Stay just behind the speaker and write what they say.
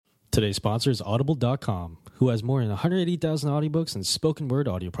Today's sponsor is Audible.com, who has more than 180,000 audiobooks and spoken word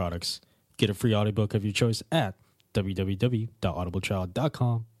audio products. Get a free audiobook of your choice at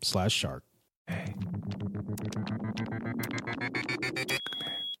www.audibletrial.com/shark. Hey.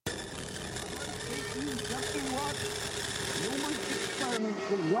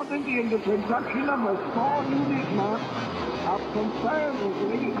 Resulting in the production of a small unit mass of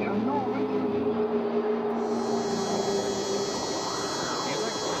comparatively enormous.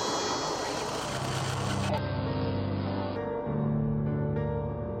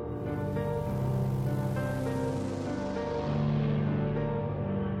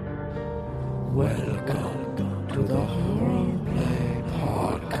 Welcome to the Horror Play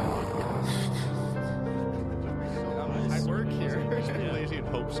Podcast. I work here. Just be lazy and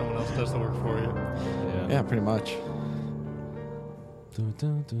hope someone else does the work for you. Yeah, pretty much.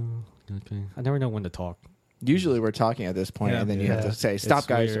 Okay. I never know when to talk. Usually we're talking at this point, and then you have to say, "Stop, It's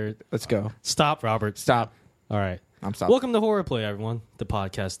guys. weird. Let's go. Stop, Robert. Stop." All right. I'm stopping. Welcome to Horror Play, everyone, the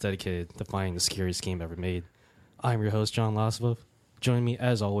podcast dedicated to finding the scariest game ever made. I'm your host, John Lasvov. Joining me,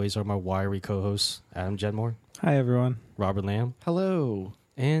 as always, are my wiry co-hosts, Adam Jedmore, Hi, everyone. Robert Lamb, Hello.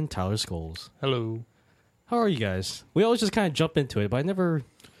 and Tyler Scholes. Hello. How are you guys? We always just kind of jump into it, but I never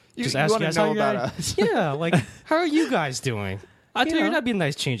just You ask you wanna guys know how you about guys. us. Yeah, like, how are you guys doing? I You figured know. that'd be a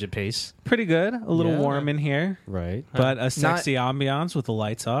nice change of pace. Pretty good. A little Yeah. warm in here, Right. but a sexy ambiance with the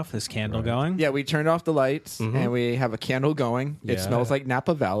lights off, this candle going. Yeah, we turned off the lights, Mhm. and we have a candle going. It Yeah. smells like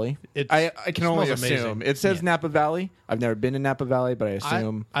Napa Valley. I can only smells assume. amazing. It says Yeah. Napa Valley. I've never been in Napa Valley, but I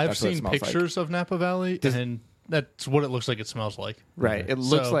assume I've that's what it seen smells like. pictures of Napa Valley, and that's what it looks like it smells like. Right. It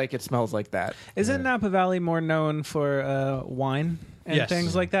looks So- like it smells like that. Isn't Napa Valley more known for wine and Yes.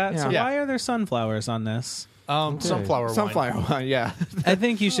 things like that? So Yeah. why are there sunflowers on this? Sunflower wine. Sunflower wine, yeah. I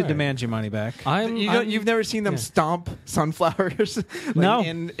think you should All right. demand your money back. You've never seen them yeah. stomp sunflowers like No.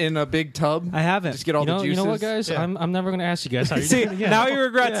 in a big tub? I haven't. Just get all the juices. You know what, guys? Yeah. I'm never going to ask you guys how you're See, doing. Yeah. now he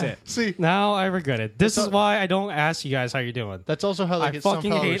regrets it. See, Now I regret it. This is why I don't ask you guys how you're doing. that's also how they I get fucking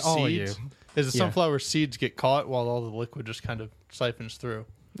sunflower hate all of seeds. you. Is the Yeah. sunflower seeds get caught while all the liquid just kind of siphons through.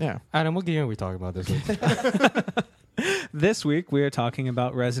 Yeah. Adam, what game are we talking about this week? This week, we are talking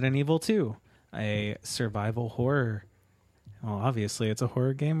about Resident Evil 2, a survival horror. Well, obviously, it's a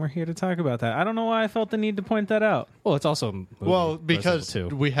horror game. We're here to talk about that. I don't know why I felt the need to point that out. Well, it's also a movie, Well, because Resident Evil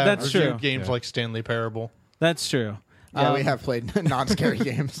 2. we have That's reviewed true. games Yeah. like Stanley Parable. That's true. Yeah, we have played non-scary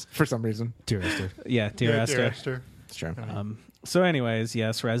games for some reason. Dear Esther. Yeah, Dear Esther. It's true. So, anyways,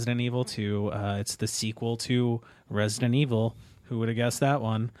 yes, Resident Evil 2. It's the sequel to Resident Evil. Who would have guessed that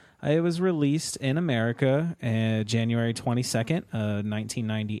one? It was released in America January 22nd,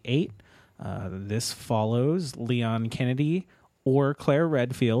 1998. This follows Leon Kennedy or Claire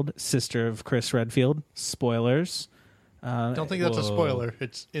Redfield, sister of Chris Redfield. Spoilers. Don't think that's a Whoa. spoiler.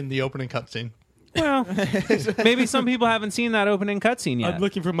 It's in the opening cutscene. Well, maybe some people haven't seen that opening cutscene yet. I'm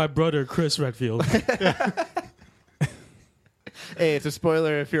looking for my brother, Chris Redfield. Hey, it's a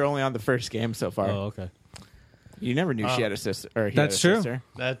spoiler if you're only on the first game so far. Oh, okay. You never knew she had a sister. Or he That's had a true. Sister.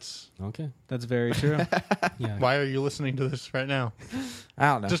 That's Okay. That's very true. Yeah. why are you listening to this right now?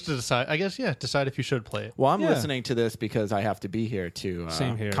 I don't know. Just to decide. I guess decide if you should play it. Well, I'm Yeah. listening to this because I have to be here to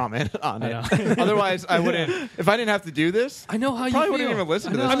Same here. comment on I it. Otherwise, I wouldn't. If I didn't have to do this, I know how you probably feel. wouldn't even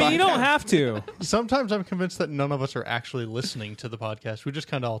listen to this. I mean, you podcast. don't have to. Sometimes I'm convinced that none of us are actually listening to the podcast. We just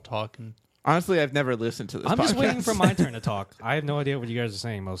kind of all talk and Honestly, I've never listened to this. I'm just podcast. waiting for my turn to talk. I have no idea what you guys are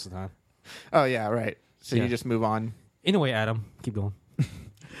saying most of the time. Oh yeah, right. So Yeah. you just move on. Anyway, Adam, keep going.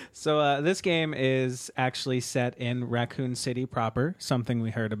 So this game is actually set in Raccoon City proper, something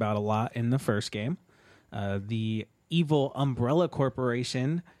we heard about a lot in the first game. The evil Umbrella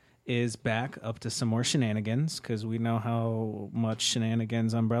Corporation is back up to some more shenanigans because we know how much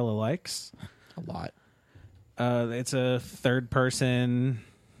shenanigans Umbrella likes. A lot. It's a third-person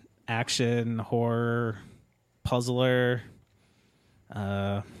action horror puzzler.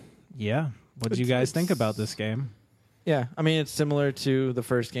 Yeah. What did you guys think about this game? Yeah, I mean it's similar to the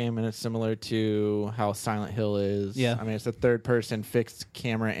first game, and it's similar to how Silent Hill is. Yeah. I mean it's a third-person fixed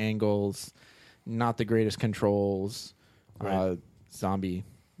camera angles, not the greatest controls, Right. zombie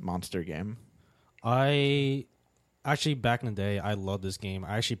monster game. I actually, back in the day, I loved this game.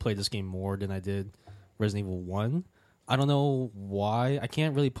 I actually played this game more than I did Resident Evil 1. I don't know why. I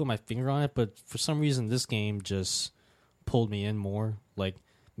can't really put my finger on it, but for some reason, this game just pulled me in more. Like,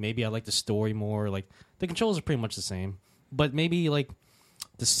 maybe I like the story more. Like, the controls are pretty much the same, but maybe, like,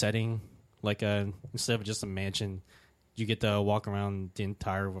 the setting, like, instead of just a mansion, you get to walk around the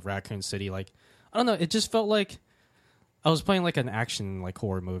entire of Raccoon City. Like, I don't know. It just felt like I was playing, like, an action, like,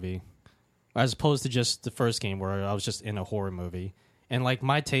 horror movie, as opposed to just the first game where I was just in a horror movie. And like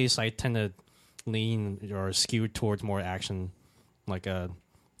my taste, I tend to lean or skew towards more action, like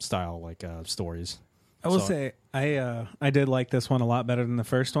style, like stories. I will So- say I did like this one a lot better than the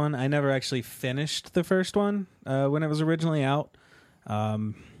first one. I never actually finished the first one when it was originally out.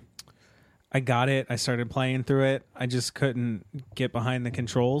 I got it. I started playing through it. I just couldn't get behind the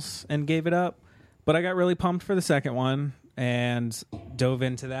controls and gave it up. But I got really pumped for the second one and dove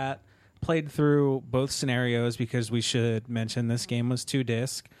into that. Played through both scenarios because we should mention this game was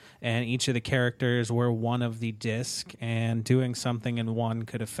 2-disc and each of the characters were one of the disc, and doing something in one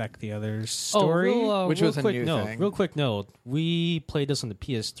could affect the other's story. Which was a quick new note, thing. Real quick note: we played this on the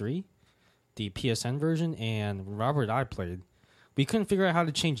PS3, the PSN version, and Robert and I played. We couldn't figure out how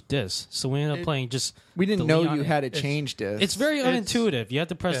to change discs, so we ended up playing just. We didn't the know Leon- you had to change this. It's very unintuitive. You have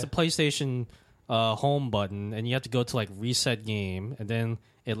to press yeah. the PlayStation home button, and you have to go to like reset game, and then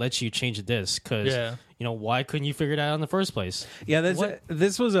it lets you change the disc. Because Yeah. why couldn't you figure it out in the first place? Yeah, What-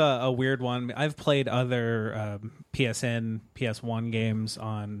 this was a weird one. I've played other PSN, PS1 games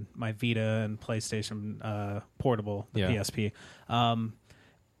on my Vita and PlayStation Portable, the Yeah. PSP.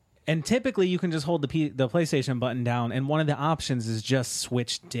 And typically you can just hold the PlayStation button down, and one of the options is just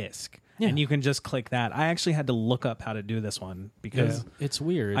switch disc. Yeah. And you can just click that. I actually had to look up how to do this one because It's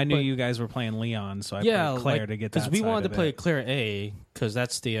weird. I knew but- you guys were playing Leon, so I Yeah, played Claire to get that. because we side wanted to of play it. Claire A because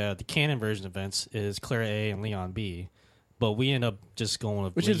that's the canon version of events is Claire A and Leon B, but we end up just going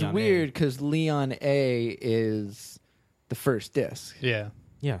with which is Leon weird because Leon A is the first disc. Yeah. A.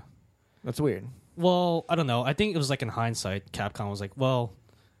 Yeah. That's weird. Well, I don't know. I think it was like in hindsight, Capcom was like, "Well,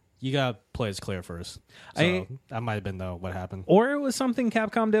 you gotta play as Claire first." So that might have been what happened. Or it was something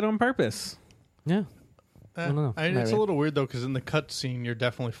Capcom did on purpose. Yeah. I don't know. It's Maybe. a little weird though because in the cutscene you're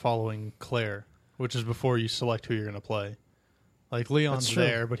definitely following Claire, which is before you select who you're going to play. Like Leon's That's true.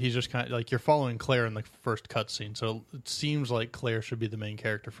 there, but he's just kind of like you're following Claire in the first cutscene, so it seems like Claire should be the main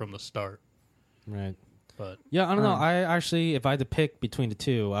character from the start. Right. But Yeah, I don't know. I actually, if I had to pick between the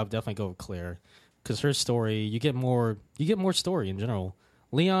two, I would definitely go with Claire because her story, you get more story in general.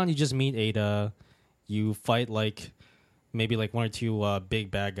 Leon, you just meet Ada, you fight maybe one or two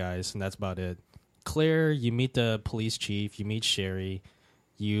big bad guys, and that's about it. Claire, you meet the police chief, you meet Sherry,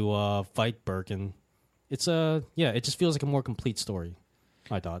 you fight Birkin. It's it just feels like a more complete story.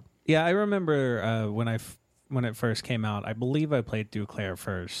 I thought. Yeah, I remember when it first came out. I believe I played through Claire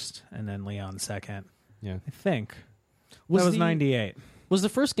first, and then Leon second. Yeah, I think that Was was the- 98. was the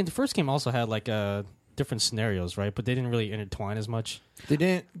first game? The first game also had different scenarios, right? But they didn't really intertwine as much, They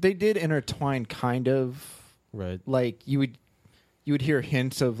didn't. They did intertwine, kind of. right? Like you would hear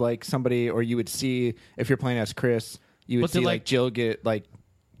hints of like somebody, or you would see if you're playing as Chris, you would But they're see like- Jill get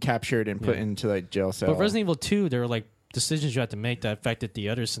captured and put Yeah. into jail cell. But Resident Evil 2, there were decisions you had to make that affected the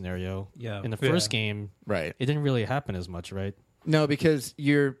other scenario. Yeah. In the first Yeah. game, Right. it didn't really happen as much, right? No, because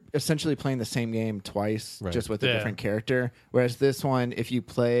you're essentially playing the same game twice, Right. just with a Yeah. different character. Whereas this one, if you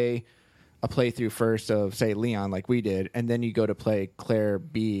play a playthrough first of, say, Leon, like we did, and then you go to play Claire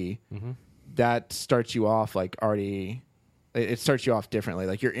B, Mm-hmm. that starts you off already. It starts you off differently.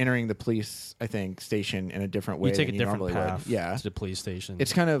 Like you're entering the police, I think, station in a different way. You take a than different normally path would. Yeah, to the police station.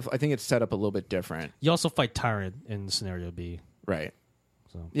 it's kind of. I think it's set up a little bit different. You also fight Tyrant in scenario B. Right.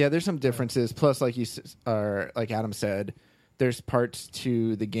 So Yeah, there's some differences. Plus, like like Adam said, there's parts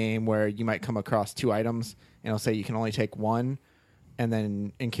to the game where you might come across two items, and it'll say you can only take one, and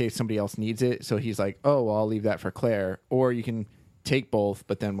then in case somebody else needs it, so he's like, "Oh, well, I'll leave that for Claire," or you can take both,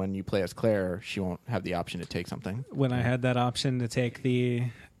 but then when you play as Claire, she won't have the option to take something. When I had that option to take the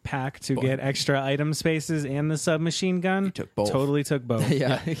pack to get extra item spaces and the submachine gun, You took both. Totally took both.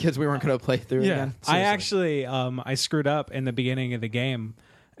 Yeah, because we weren't going to play through Yeah. again. I actually I screwed up in the beginning of the game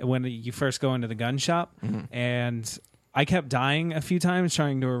when you first go into the gun shop, and I kept dying a few times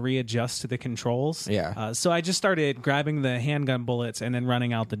trying to readjust to the controls. Yeah. So I just started grabbing the handgun bullets and then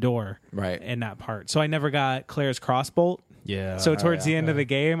running out the door. Right. In that part, so I never got Claire's crossbolt. yeah. So towards yeah. the end of the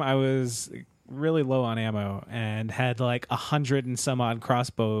game, I was really low on ammo and had 100 and some odd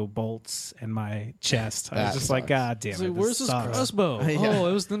crossbow bolts in my chest. I was That just like, sucks. God damn it! So where's this sucks." crossbow? Yeah. Oh,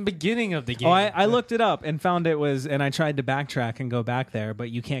 it was the beginning of the game. Oh, I looked it up and found it was, and I tried to backtrack and go back there,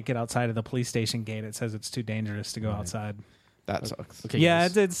 but you can't get outside of the police station gate. It says it's too dangerous to go outside. That sucks. Okay, Yeah,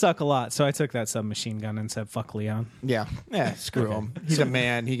 guys. it did suck a lot. So I took that submachine gun and said, "Fuck Leon." Yeah. Yeah, screw him. He's a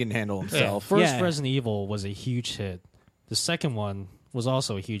man. He can handle himself. First Yeah. Resident Evil was a huge hit. The second one was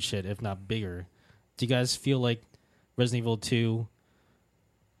also a huge hit, if not bigger. Do you guys feel like Resident Evil 2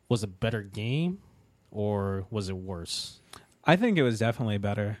 was a better game, or was it worse? I think it was definitely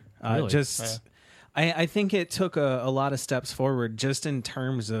better. Really? I think it took a lot of steps forward just in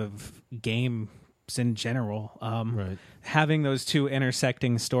terms of game games in general. Right. Having those two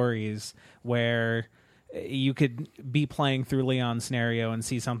intersecting stories where you could be playing through Leon's scenario and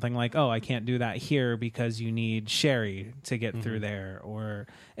see something like, oh, I can't do that here because you need Sherry to get through there,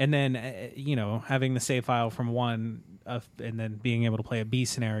 and then having the save file from one and then being able to play a B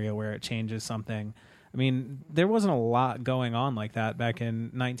scenario where it changes something. I mean, there wasn't a lot going on like that back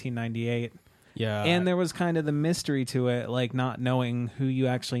in 1998. Yeah. And there was kind of the mystery to it, like not knowing who you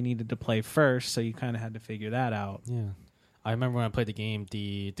actually needed to play first, so you kind of had to figure that out. Yeah. I remember when I played the game,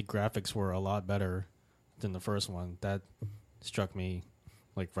 the graphics were a lot better than the first one. That struck me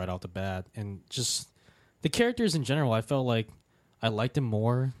like right off the bat. And just the characters in general, I felt like I liked them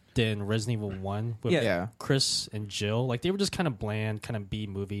more than Resident Evil 1 with Chris and Jill. Like they were just kind of bland, kind of B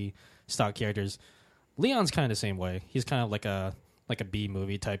movie style characters. Leon's kind of the same way. He's kind of like a B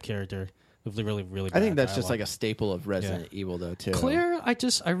movie type character with really really bad I think that's dialogue. just like a staple of Resident Evil though too. Claire, I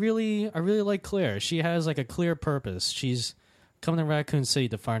really like Claire. She has like a clear purpose. She's coming to Raccoon City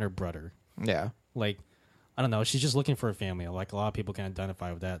to find her brother. Yeah. Like, I don't know. She's just looking for a family. Like, a lot of people can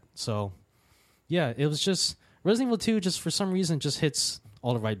identify with that. So, yeah, it was just... Resident Evil 2, just for some reason, just hits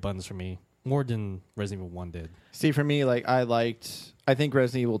all the right buttons for me. More than Resident Evil 1 did. See, for me, like, I think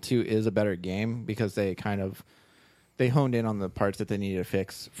Resident Evil 2 is a better game because they they honed in on the parts that they needed to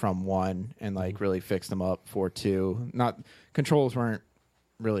fix from 1 and, like, really fixed them up for 2. Controls weren't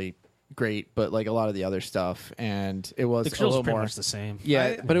really great, but like a lot of the other stuff, and it was The a controls little pretty more much the same.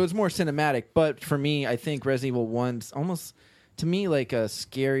 Yeah, but it was more cinematic. But for me, I think Resident Evil 1's almost to me like a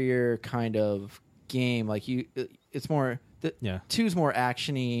scarier kind of game. Like it's more 2's more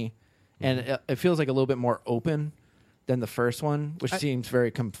actiony, and it feels like a little bit more open than the first one, which seems very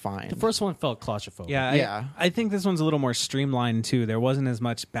confined. The first one felt claustrophobic. Yeah, I think this one's a little more streamlined too. There wasn't as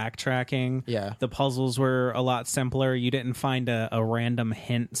much backtracking. Yeah. The puzzles were a lot simpler. You didn't find a random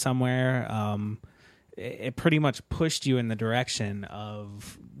hint somewhere. It pretty much pushed you in the direction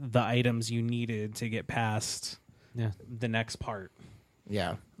of the items you needed to get past the next part.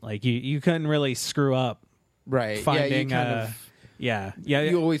 Yeah. Like you couldn't really screw up Right. finding Yeah, you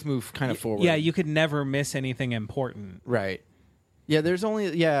you always move kind of forward. Yeah, you could never miss anything important. Right. Yeah, there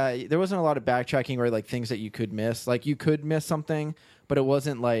wasn't a lot of backtracking or like things that you could miss. Like you could miss something, but it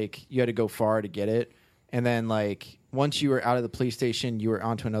wasn't like you had to go far to get it. And then like once you were out of the police station, you were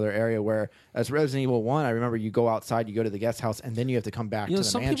onto another area where as Resident Evil 1, I remember you go outside, you go to the guest house, and then you have to come back to the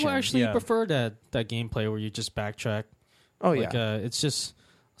some mansion. people actually prefer that gameplay where you just backtrack. Oh, like, yeah. It's just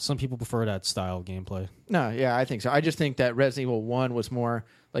some people prefer that style of gameplay. No, yeah, I think so. I just think that Resident Evil 1 was more,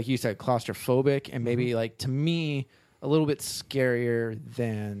 like you said, claustrophobic and maybe, like, to me, a little bit scarier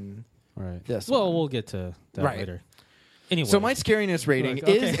than this one. We'll get to that later. Anyway. So my scariness rating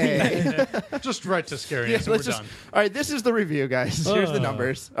is a... Just right to scariness and we're done. All right, this is the review, guys. Here's the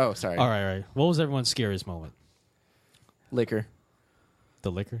numbers. Oh, sorry. All right. What was everyone's scariest moment? Liquor.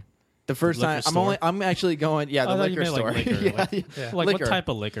 The liquor? The first time, I'm actually going, the liquor store. Like liquor. Like liquor. what type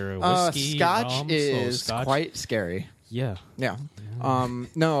of liquor? Whiskey, Scotch rum? is Scotch? quite scary. Yeah. Yeah.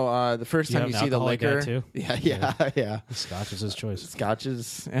 The first time you see the liquor, too? Yeah. Scotch is his choice. Scotch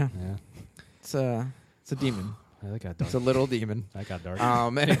is, it's a demon. That got dark. It's a little demon. That got dark.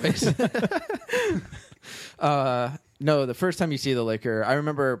 Anyways, no, the first time you see the liquor, I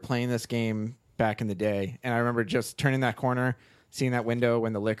remember playing this game back in the day, and I remember just turning that corner, seeing that window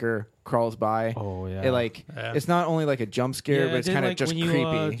when the liquor crawls by. Oh yeah. It's not only like a jump scare, but it's kind of just when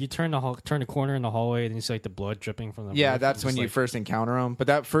creepy. You turn the corner in the hallway, and you see like the blood dripping from the Yeah, roof. that's when you first encounter him. But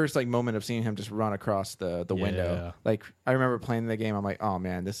that first like moment of seeing him just run across the window, like I remember playing the game. I'm like, oh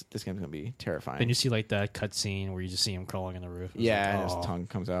man, this game's gonna be terrifying. Then you see like that cut scene where you just see him crawling on the roof. And his tongue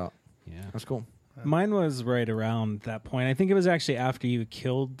comes out. Yeah, that's cool. Mine was right around that point. I think it was actually after you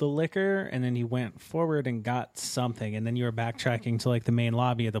killed the liquor, and then you went forward and got something, and then you were backtracking to like the main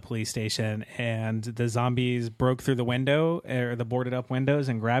lobby of the police station, and the zombies broke through the window or the boarded up windows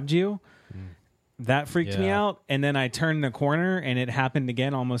and grabbed you. That freaked me out, and then I turned the corner, and it happened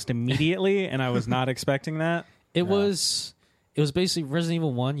again almost immediately, and I was not expecting that. It was basically Resident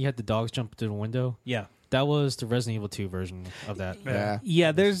Evil 1. You had the dogs jump through the window. Yeah. That was the Resident Evil 2 version of that.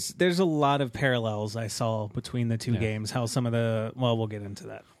 Yeah, there's a lot of parallels I saw between the two games. How some of we'll get into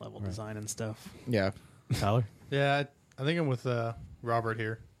that level design and stuff. Yeah. Tyler? Yeah, I think I'm with Robert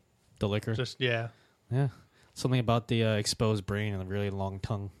here. The liquor? Yeah. Something about the exposed brain and a really long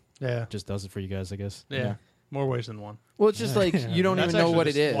tongue. Yeah. Just does it for you guys, I guess. Yeah. More ways than one. Well, it's just like you don't even know what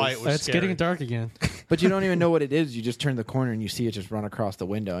it is. It's getting dark again. But you don't even know what it is. You just turn the corner and you see it just run across the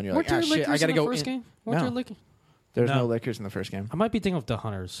window, and you're like, shit, I gotta go. First game? There's no liquors in the first game. I might be thinking of the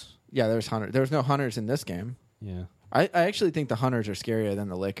hunters. Yeah, there was no hunters in this game. Yeah. I actually think the hunters are scarier than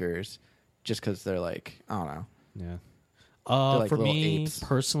the liquors just because they're like, I don't know. Yeah. like For little me apes.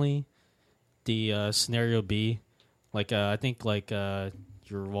 personally, the scenario B, like I think like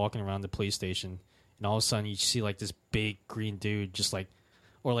you're walking around the police station, and all of a sudden you see like this big green dude, just like,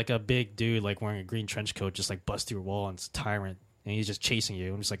 or like a big dude like wearing a green trench coat, just like bust through a wall, and it's Tyrant, and he's just chasing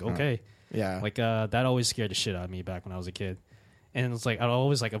you. I'm just like, okay, Yeah. like that always scared the shit out of me back when I was a kid, and it's like I'd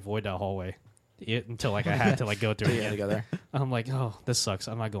always like avoid that hallway until like I had to like go through it. Yeah, to go there. I'm like, oh, this sucks.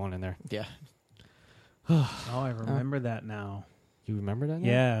 I'm not going in there. Yeah. Oh, I remember that now. You remember that? now?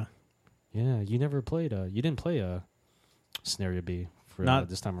 Yeah. Yeah, you never played. You didn't play Scenario B for Not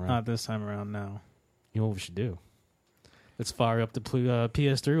this time around. Not this time around, no. You know what we should do? Let's fire up the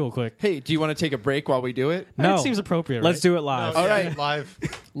PS3 real quick. Hey, do you want to take a break while we do it? No. It seems appropriate. Let's right? do it live. All right. Live.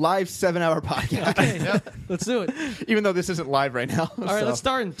 Live 7-hour podcast. Let's do it. Even though this isn't live right now. All right, let's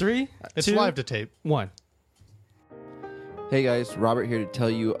start in 3. It's 2, live to tape. 1. Hey guys, Robert here to tell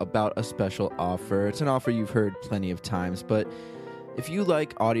you about a special offer. It's an offer you've heard plenty of times, but if you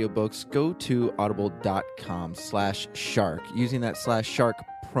like audiobooks, go to audible.com/shark. Using that /shark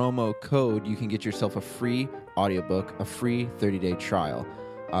promo code, you can get yourself a free audiobook, a free 30-day trial.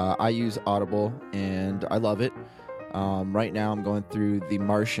 I use Audible and I love it. Right now I'm going through The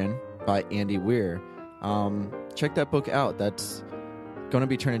Martian by Andy Weir. Check that book out. That's going to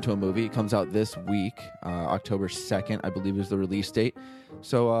be turned into a movie. It comes out this week, October 2nd, I believe is the release date.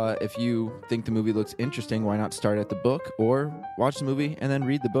 So if you think the movie looks interesting, why not start at the book or watch the movie and then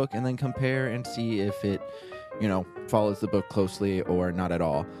read the book and then compare and see if it, follows the book closely or not at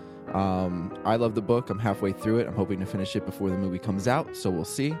all. I love the book. I'm halfway through it. I'm hoping to finish it before the movie comes out, so we'll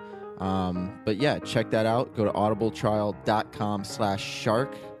see. But yeah, check that out. Go to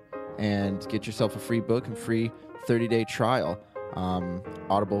audibletrial.com/shark and get yourself a free book and free 30-day trial.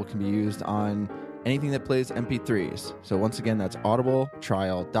 Audible can be used on anything that plays MP3s. So once again, that's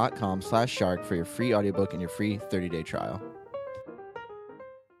audibletrial.com/shark for your free audiobook and your free 30-day trial.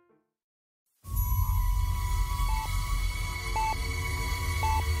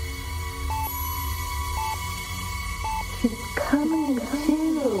 Coming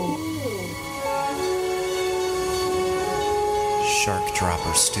soon. Shark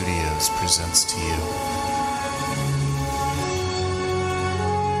Dropper Studios presents to you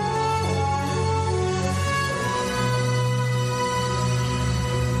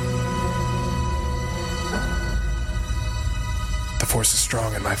The Force is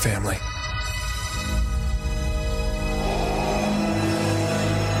strong in my family.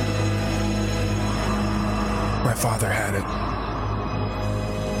 My father had it.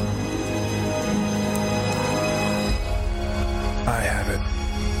 I have it.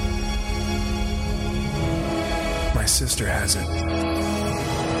 My sister has it.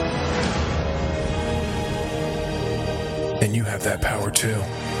 And you have that power too.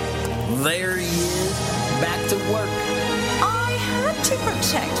 There he is, back to work. I had to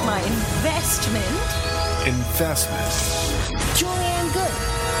protect my investment. Investment. Julianne Good,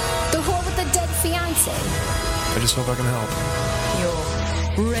 the whore with the dead fiance. I just hope I can help.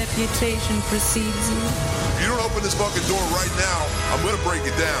 Your reputation precedes you. If you don't open this fucking door right now, I'm gonna break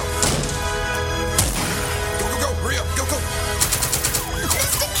it down. Go, go, go! Hurry up! Go, go!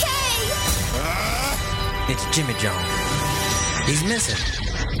 Mr. K! It's Jimmy John. He's missing.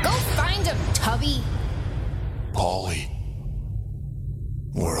 Go find him, Tubby. Polly,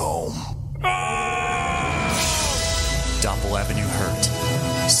 we're home. Doppel Avenue Hurt,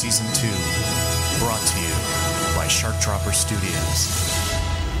 Season 2, brought to you by Shark Dropper Studios.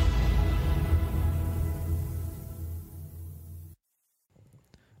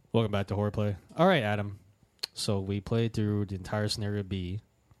 Welcome back to Horror Play. All right, Adam. So we played through the entire Scenario B.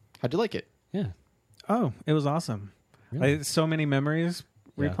 How'd you like it? Yeah. Oh, it was awesome. Really? So many memories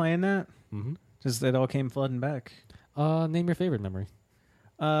Yeah. replaying that. Mm-hmm. Just it all came flooding back. Name your favorite memory.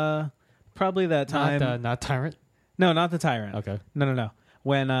 Probably that time. Not Tyrant. No, not the Tyrant. Okay. No.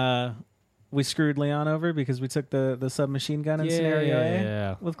 When we screwed Leon over because we took the submachine gun in scenario A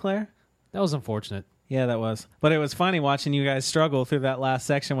yeah. with Claire. That was unfortunate. Yeah, that was. But it was funny watching you guys struggle through that last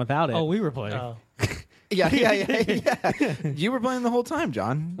section without it. Oh, we were playing. Yeah. You were playing the whole time,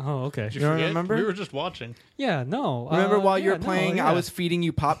 John. Oh, okay. Did you don't forget? remember? We were just watching. Yeah, no. Remember while you yeah, were playing, no, I yeah. was feeding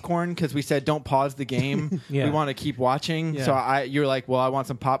you popcorn because we said don't pause the game. Yeah. We want to keep watching. Yeah. So you were like, well, I want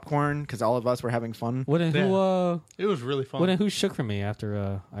some popcorn because all of us were having fun. What and who? It was really fun. What and who shook for me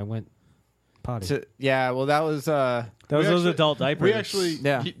after I went potty? So, yeah, well, that was. That was those adult diapers. We actually,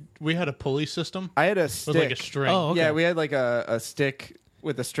 Yeah. we had a pulley system I had a with stick. like a string. Oh, okay. Yeah, we had like a stick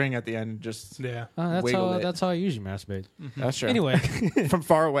with a string at the end. Just Yeah. wiggled it. That's how I usually masturbate. That's true. Anyway, from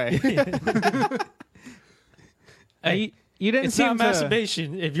far away. you You didn't It's seem not to-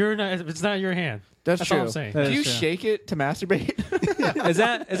 masturbation if it's not your hand. That's true. all I'm saying. That Do is you true. shake it to masturbate? Is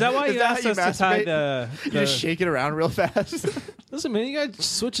that why Is you that asked how us you to tie masturbate? the? You just shake it around real fast. Listen, man, you gotta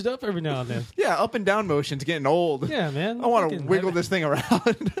switch it up every now and then. Yeah, up and down motion's getting old. Yeah, man. I want to Fucking wiggle have it. this thing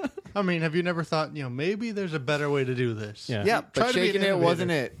around. I mean, have you never thought, maybe there's a better way to do this? Yeah. Yeah, Try but to be shaking an it innovator.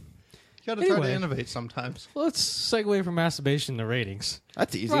 wasn't it. You got to try to Anyway. innovate sometimes. Let's segue from masturbation to ratings.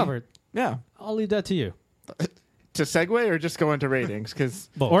 That's easy. Robert, Yeah. I'll leave that to you. To segue or just go into ratings? Because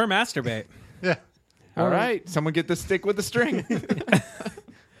Or masturbate. Yeah. all right, someone get the stick with the string.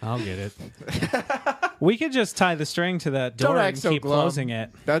 I'll get it. We could just tie the string to that door Don't and act so keep glum. closing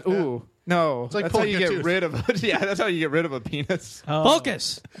it. That ooh no, like that's how pulling you a get tooth. rid of a yeah. That's how you get rid of a penis. Oh.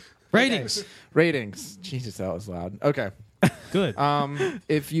 Focus. Ratings. Ratings. Jesus, that was loud. Okay. Good.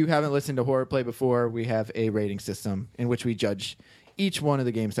 If you haven't listened to Horror Play before, we have a rating system in which we judge each one of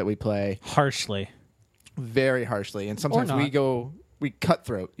the games that we play Harshly. very harshly, and sometimes not. we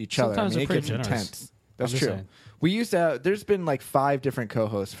cutthroat each Sometimes other. I mean, they're it pretty gets generous. intense. That's I'm just true. saying. We used to. There's been like 5 different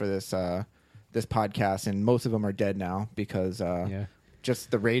co-hosts for this this podcast, and most of them are dead now because Yeah.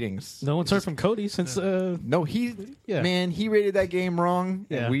 just the ratings. No one's heard from Cody since. No, he Yeah. man, he rated that game wrong,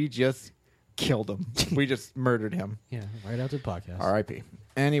 Yeah. and we just killed him. We just murdered him. Yeah, right after the podcast. R.I.P.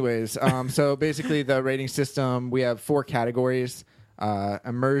 Anyways, so basically the rating system, we have 4 categories: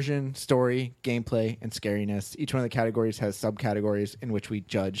 immersion, story, gameplay, and scariness. Each one of the categories has subcategories in which we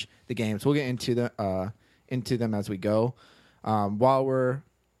judge the games. We'll get into them as we go. While we're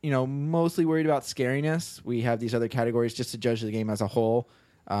mostly worried about scariness, we have these other categories just to judge the game as a whole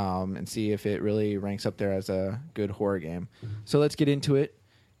and see if it really ranks up there as a good horror game. So let's get into it.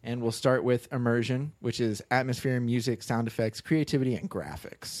 And we'll start with immersion, which is atmosphere, music, sound effects, creativity, and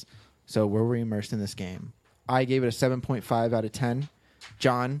graphics. So where were we immersed in this game? I gave it a 7.5 out of 10.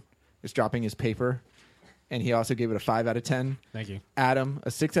 John is dropping his paper, and he also gave it a 5 out of 10. Thank you. Adam,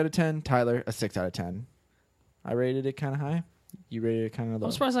 a 6 out of 10. Tyler, a 6 out of 10. I rated it kind of high. You rated it kind of low.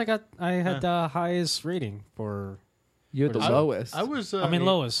 I'm surprised I had the highest rating for. You had the I- lowest. I was.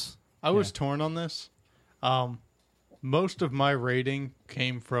 lowest. I was torn on this. Most of my rating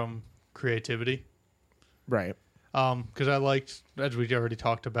came from creativity. Right. Because I liked, as we already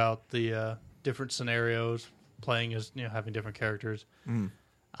talked about, the different scenarios, playing as having different characters.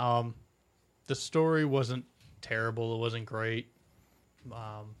 The story wasn't terrible; it wasn't great,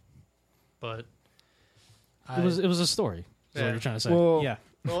 but It was a story. Is what Yeah. you're trying to say. Well, Yeah.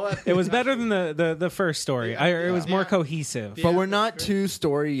 well, It was better than the first story. It was more cohesive. but we're not to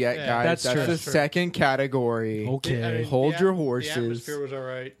story yet, Yeah, guys. that's That's true. the That's true. second category. Okay. I mean, Hold the your at- horses. The atmosphere was all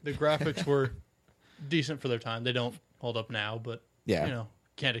right. The graphics were decent for their time. They don't hold up now, but Yeah.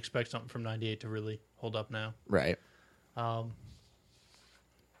 can't expect something from '98 to really hold up now. Right.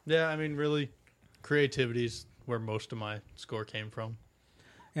 Yeah, I mean, really, creativity's where most of my score came from.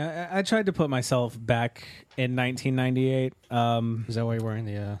 Yeah, I tried to put myself back in 1998. Is that why you're wearing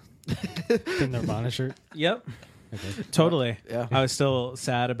the Nirvana shirt? Yep, Okay. totally. Yeah. I was still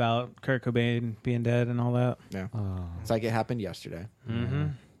sad about Kurt Cobain being dead and all that. Yeah. Oh, It's like it happened yesterday. Mm-hmm.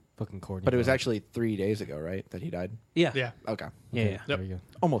 fucking Courtney. But it was Love. actually 3 days ago, right? That he died? Yeah. Yeah, Okay. Yeah. Okay, Yeah. There you go.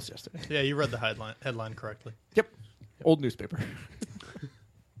 Almost yesterday. yeah, you read the headline correctly. Yep. Old newspaper.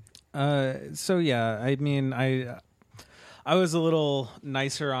 So yeah, I mean, I was a little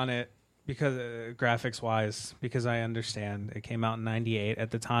nicer on it because graphics wise, because I understand it came out in '98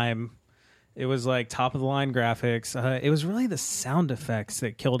 at the time. It was like top of the line graphics. It was really the sound effects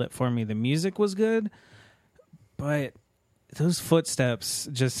that killed it for me. The music was good, but those footsteps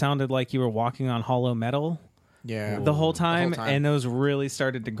just sounded like you were walking on hollow metal Yeah. the whole time, time. and those really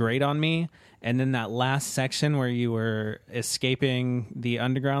started to grate on me. And then that last section where you were escaping the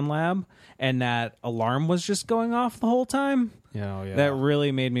underground lab and that alarm was just going off the whole time, Yeah, oh, yeah. that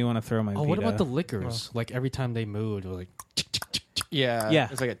really made me want to throw my what Vita. about the liquors? Like every time they moved, it was like Yeah. Yeah.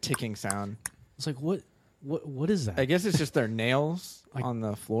 It's like a ticking sound. it's like what is that? I guess it's just their nails Like- on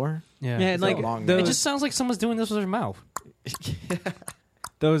the floor. yeah, Yeah, It's and a like long it nail. just sounds like someone's doing this with their mouth.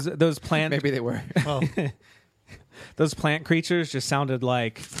 those plant Maybe they were. Well, those plant creatures just sounded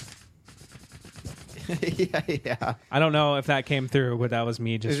like, yeah. I don't know if that came through, but that was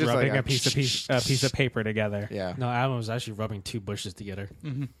me just, It's just rubbing like a piece of paper together. Yeah. No, Adam was actually rubbing 2 bushes together.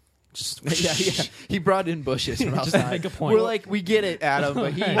 Mm-hmm. Just yeah. He brought in bushes from Just outside. make a point. We're like, we get it, Adam,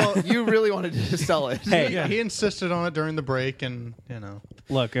 but you really wanted to sell it. Hey, he insisted on it during the break, and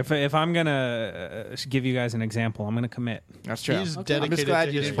look, if I'm gonna give you guys an example, I'm gonna commit. That's true. He's I'm dedicated just glad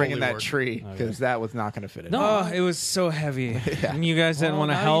to you his didn't bring in Foley that work. tree because that was not going to fit in. No. Oh, it was so heavy, and you guys didn't Well,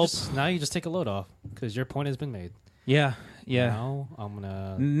 want to now help. now you just take a load off because your point has been made. Yeah. Now I'm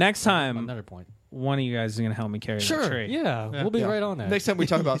gonna Next time, another point. one of you guys is going to help me carry that Sure. tree. Yeah, we'll be right on that. Next time we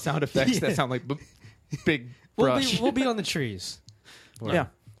talk about sound effects that sound like big brush. We'll be on the trees. Yeah.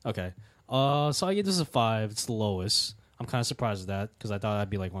 Okay. So I give this a 5. It's the lowest. I'm kind of surprised at that because I thought I'd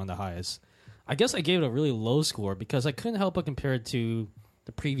be like one of the highest. I guess I gave it a really low score because I couldn't help but compare it to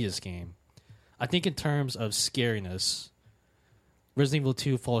the previous game. I think in terms of scariness, Resident Evil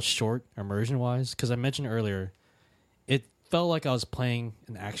 2 falls short immersion-wise because I mentioned earlier, it felt like I was playing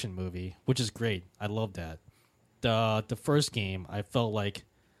an action movie, which is great. I love that. The first game, I felt like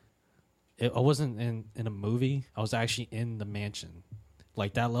I wasn't in a movie. I was actually in the mansion.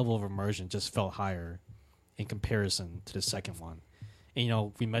 Like, that level of immersion just felt higher in comparison to the second one.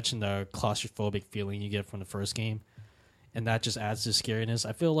 And, we mentioned the claustrophobic feeling you get from the first game, and that just adds to scariness.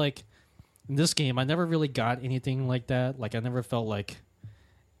 I feel like in this game, I never really got anything like that. Like, I never felt like,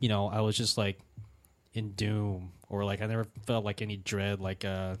 I was just, like, in doom, or, like, I never felt, like, any dread, like,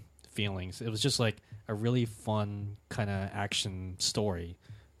 feelings. It was just, like, a really fun kind of action story,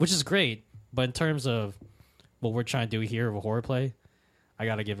 which is great. But in terms of what we're trying to do here of a horror play, I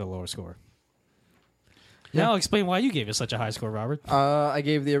got to give it a lower score. Yeah. Now explain why you gave it such a high score, Robert. I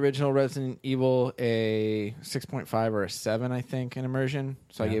gave the original Resident Evil a 6.5 or a 7, I think, in immersion.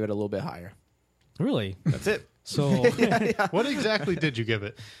 So I gave it a little bit higher. Really? That's it. So what exactly did you give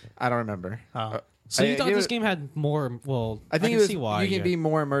it? I don't remember. So you thought this game had more? Well, I think can see why you can be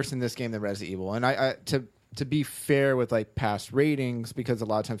more immersed in this game than Resident Evil. And I to be fair with like past ratings, because a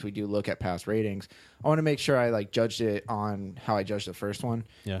lot of times we do look at past ratings, I want to make sure I like judged it on how I judged the first one.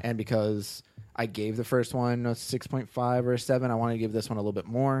 Yeah. And because I gave the first one a 6.5 or a 7, I want to give this one a little bit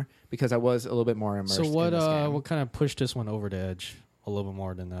more because I was a little bit more immersed. So what? In this game. What kind of pushed this one over the edge a little bit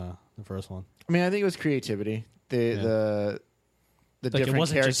more than the first one? I mean, I think it was creativity. The Like, it different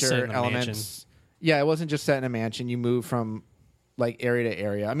wasn't just set character in a elements. mansion. Yeah, it wasn't just set in a mansion. You move from like area to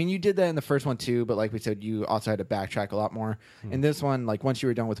area. I mean, you did that in the first one too, but like we said, you also had to backtrack a lot more. In this one, like once you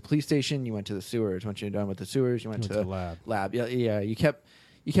were done with the police station, you went to the sewers. Once you were done with the sewers, you went to the lab. Yeah. You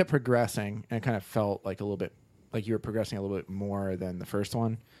kept progressing, and it kind of felt like a little bit like you were progressing a little bit more than the first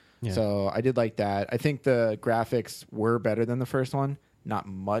one. Yeah. So I did like that. I think the graphics were better than the first one. Not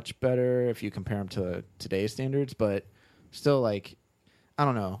much better if you compare them to today's standards, but still, like, I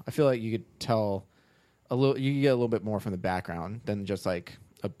don't know. I feel like you could tell a little. You could get a little bit more from the background than just like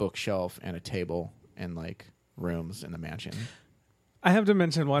a bookshelf and a table and like rooms in the mansion. I have to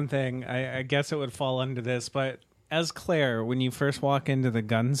mention one thing. I guess it would fall under this, but as Claire, when you first walk into the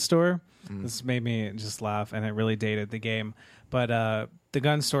gun store, this made me just laugh, and it really dated the game. But the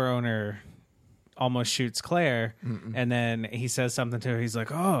gun store owner almost shoots Claire, and then he says something to her. He's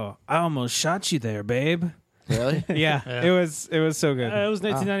like, "Oh, I almost shot you there, babe." Really? Yeah. It was so good. It was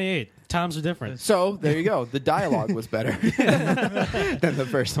 1998. Times are different. So there you go. The dialogue was better than the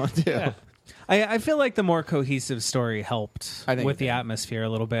first one too. Yeah. I feel like the more cohesive story helped I think with it the did. atmosphere a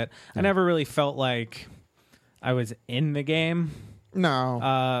little bit. I never really felt like I was in the game. No,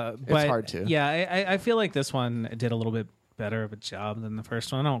 But it's hard to. Yeah, I feel like this one did a little bit better of a job than the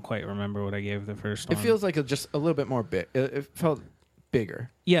first one. I don't quite remember what I gave the first It one. feels like just a little bit more big. It felt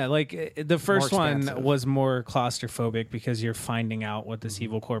bigger. Yeah, like the first More one expansive. was more claustrophobic because you're finding out what this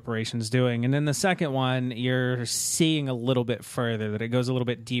evil corporation's doing. And then the second one, you're seeing a little bit further, that it goes a little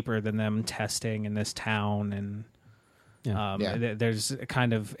bit deeper than them testing in this town. And Yeah. there's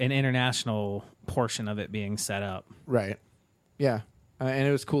kind of an international portion of it being set up. Right. Yeah. And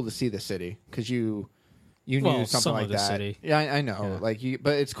it was cool to see the city because you knew Well, something some like of the that. city. Yeah, I know. Yeah. Like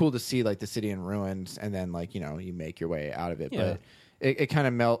but it's cool to see like the city in ruins, and then like you make your way out of it. Yeah. But it kind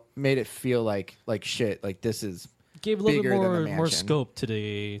of made it feel like shit. Like this is Gave a little bit bigger than the more mansion. scope to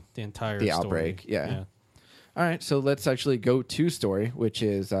the entire The story. outbreak, yeah. All right. So let's actually go to story, which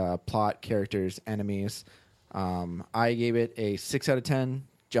is plot, characters, enemies. I gave it a 6 out of 10.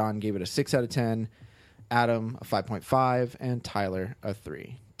 John gave it a 6 out of 10. Adam a 5.5, and Tyler a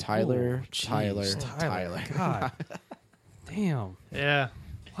 3. Tyler. God. Damn. Yeah,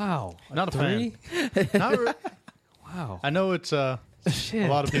 Wow. Not a Three? not re- Wow. I know it's a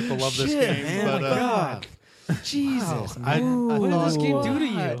lot of people love this game, man, but my God. Jesus. I What did thought this game do to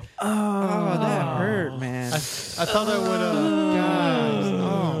you? Oh, that hurt, man. I thought I would.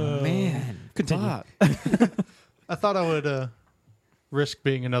 Oh, man. Continue. Fuck. I thought I would risk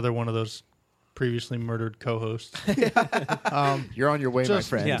being another one of those previously murdered co-hosts. You're on your way,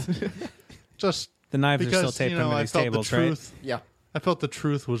 Just- my friend. Yeah. Just The knives because are still taped under I these felt tables, the right? truth. Yeah. I felt the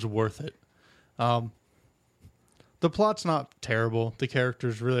truth was worth it. The plot's not terrible. The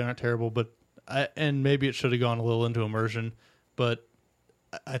characters really aren't terrible, but and maybe it should have gone a little into immersion. But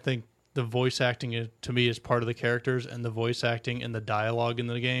I think the voice acting to me is part of the characters, and the voice acting and the dialogue in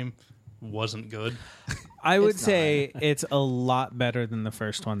the game wasn't good. I would It's say it's a lot better than the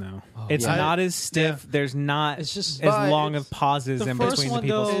first one, though. It's yeah. not as stiff. There's not It's just- as But long of pauses The in first between the one,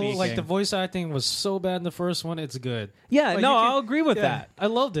 people though, speaking. like the voice acting was so bad in the first one, it's good. yeah, Like, no, you can- I'll agree with Yeah, that. I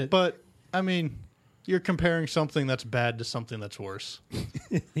loved it. But I mean, you're comparing something that's bad to something that's worse.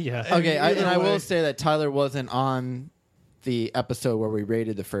 yeah. Okay, Either and I way- will say that Tyler wasn't on the episode where we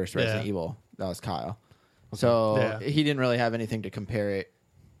rated the first Resident Yeah. Evil. That was Kyle. So Yeah. he didn't really have anything to compare it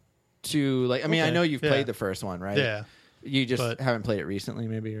to. Like, I mean, I Okay. know you've Yeah. played the first one, right? Yeah. You just But- haven't played it recently,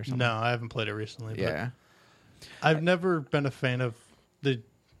 maybe, or something. No, I haven't played it recently. But Yeah. I've never been a fan of the.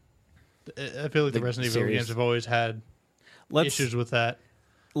 I feel like the The Resident Evil series. games have always had issues with that.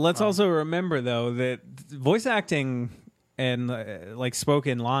 Let's also remember, though, that voice acting and like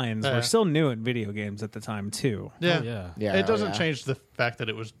spoken lines Yeah. were still new in video games at the time, too. Yeah, Oh, yeah. Yeah, It doesn't yeah. change the fact that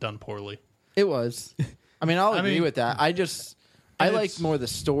it was done poorly. It was. I mean, I'll agree mean- with that. I and like it's- more the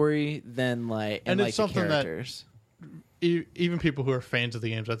story than like and like it's the something that- characters. Even people who are fans of the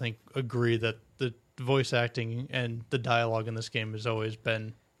games, I think, agree that the voice acting and the dialogue in this game has always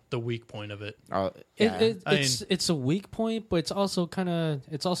been the weak point of it. Oh, yeah. It's a weak point, but it's also kind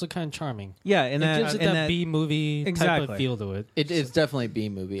of charming. Yeah, and It gives it that B movie type Exactly. of feel to it. It's definitely B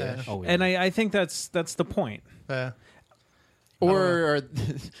movie ish. Oh, yeah. And I think that's the point. Or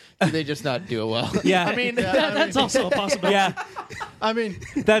do they just not do it well? Yeah. I mean, that's also a possibility. Yeah, I mean,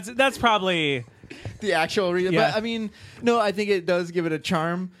 that's probably the actual reason. Yeah. But I mean, no, I think it does give it a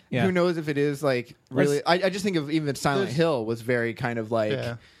charm. Yeah. Who knows if it is like really? I just think of even Silent There's- Hill was very kind of like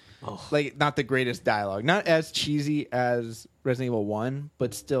yeah. like not the greatest dialogue, not as cheesy as Resident Evil 1,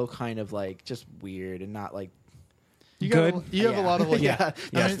 but still kind of like just weird and not like You Good. You have a lot of like, yeah,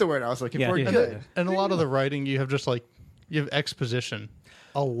 that's mean- the word I was looking Yeah. for. Yeah. Good. and a lot of the writing you have just like you have exposition,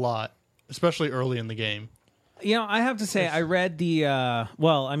 a lot, especially early in the game. You know, I have to say, I read the.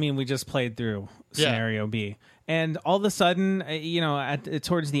 Well, I mean, we just played through scenario B, and all of a sudden,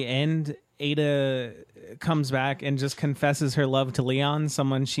 towards the end, Ada comes back and just confesses her love to Leon,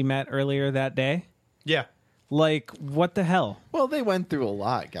 someone she met earlier that day. Yeah, Like, what the hell? Well, they went through a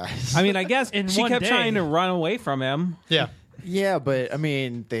lot, guys. I mean, I guess In she one kept day. trying to run away from him. yeah. yeah, but I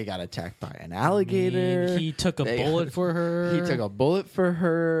mean, they got attacked by an alligator. He took a bullet for her. He took a bullet for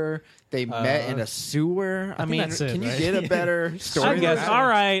her. They met in a sewer. I think mean, that's it, can you right? get a better story? I than guess.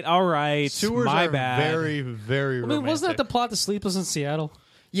 that? All right. Sewers My are bad. very, very. I mean, wasn't that the romantic. plot to Sleepless in Seattle?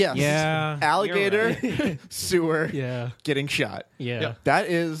 Yes. Yeah, Alligator, you're sewer, Yeah. getting shot. Yeah. That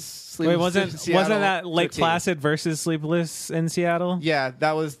is. Wait, Sleepless wasn't in Seattle that Lake 13. Placid versus Sleepless in Seattle? Yeah,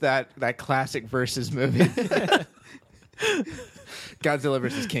 that was that classic versus movie. Godzilla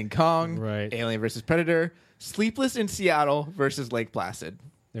versus King Kong. Right. Alien versus Predator. Sleepless in Seattle versus Lake Placid.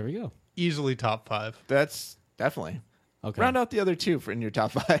 There we go. easily top 5? That's definitely. Okay. Round out the other two in your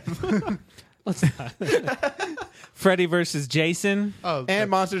top 5. Let's not. Freddy versus Jason. Oh, And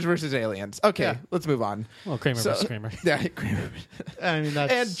Monsters versus Aliens. Okay, Yeah. let's move on. Well, Kramer So- versus Kramer. Yeah, Kramer. I mean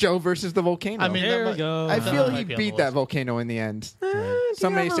that's And Joe versus the volcano. I mean, There that we might- go. I that feel might he be on beat the that list. volcano in the end. Some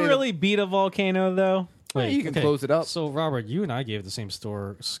Somebody may say really beat a volcano though. Wait, you can close it up. So, Robert, you and I gave the same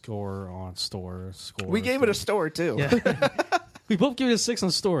score on score. We gave it a store too. Yeah. We both gave it a 6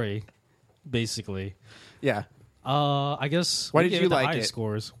 on story, basically. Yeah. I guess. Why we did gave you the like highest it?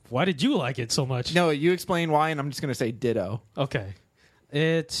 Scores. Why did you like it so much? No, you explain why, and I'm just going to say ditto. Okay.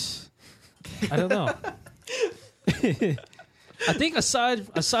 It's. I don't know. I think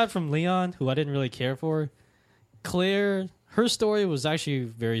aside from Leon, who I didn't really care for, Claire, her story was actually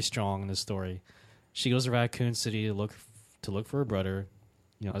very strong in this story. She goes to Raccoon City to look for her brother,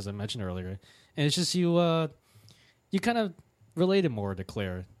 as I mentioned earlier, and it's just you kind of related more to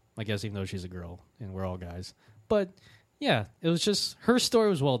Claire, I guess, even though she's a girl and we're all guys. But yeah, it was just her story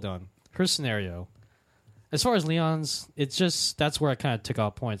was well done. Her scenario. As far as Leon's, it's just that's where I kind of took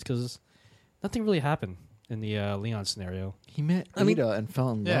off points because nothing really happened in the Leon scenario. He met Ada and fell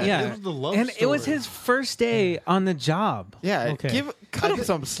in love. Yeah. It was the love And it was story. his first day on the job. Yeah, Okay. cut him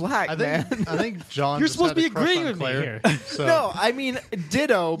some slack, I man. think John. You're just supposed to had be a crush agreeing on with me Claire. here. So, No, I mean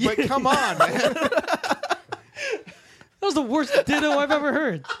ditto, but come on, man. That was the worst ditto I've ever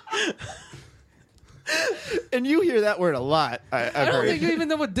heard. And you hear that word a lot. I've I don't heard. think you even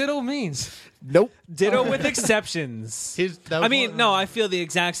know what ditto means. Nope. Ditto with exceptions. that was one- No, I feel the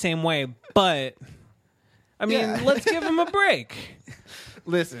exact same way, but I mean, Yeah. let's give him a break.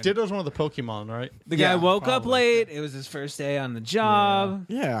 Listen. Ditto's one of the Pokemon, right? The Yeah, guy woke up probably. late. It was his first day on the job.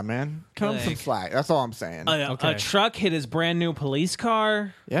 Yeah, man. Cut him some Like- slack. That's all I'm saying. Okay. A truck hit his brand new police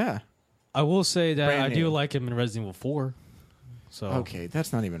car. Yeah. I will say that Brand I do new. like him in Resident Evil 4. So Okay,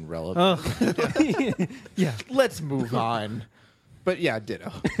 that's not even relevant. Ugh. yeah. Let's move on. But yeah,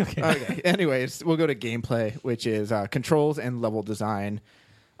 ditto. Okay. Anyways, we'll go to gameplay, which is controls and level design.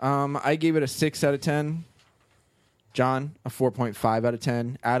 I gave it a 6 out of 10. John, a 4.5 out of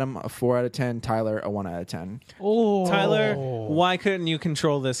 10. Adam, a 4 out of 10. Tyler, a 1 out of 10. Oh, Tyler, why couldn't you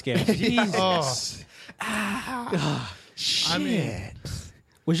control this game? Jesus. Shit. I mean,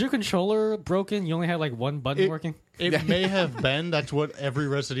 was your controller broken? You only had like one button working? It may have been. That's what every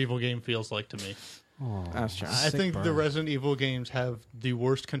Resident Evil game feels like to me. Oh, That's true. I think the Resident Evil games have the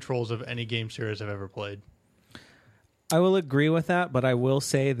worst controls of any game series I've ever played. I will agree with that, but I will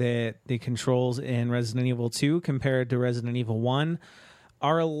say that the controls in Resident Evil 2 compared to Resident Evil 1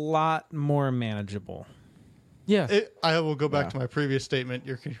 are a lot more manageable. Yeah. I will go back to my previous statement.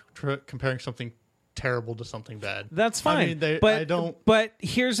 You're comparing something terrible to something bad. That's fine. I mean, but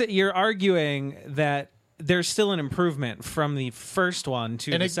you're arguing that there's still an improvement from the first one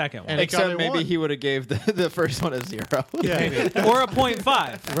to the second one. Except maybe he would have gave the first one a 0. Yeah. Or a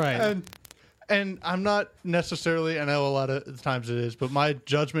 0.5. Right. And I'm not necessarily, I know a lot of the times it is, but my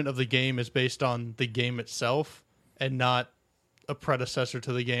judgment of the game is based on the game itself and not a predecessor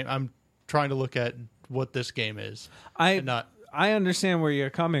to the game. I'm trying to look at what this game is. I understand where you're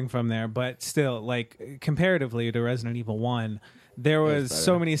coming from there, but still, like, comparatively to Resident Evil 1, there was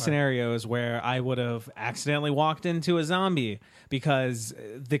so many scenarios where I would have accidentally walked into a zombie because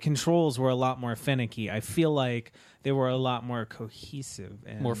the controls were a lot more finicky. I feel like they were a lot more cohesive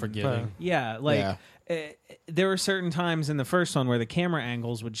and more forgiving. There were certain times in the first one where the camera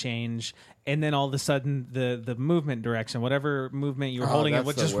angles would change, and then all of a sudden the movement direction, whatever movement you were holding, it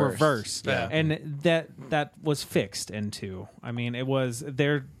would just reverse. Yeah. And that was fixed in 2. I mean, it was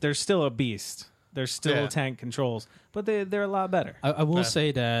they're still a beast. There's still tank controls, but they're a lot better. I will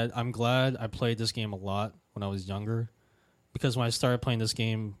say that I'm glad I played this game a lot when I was younger, because when I started playing this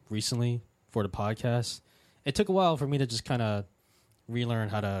game recently for the podcast, it took a while for me to just kind of relearn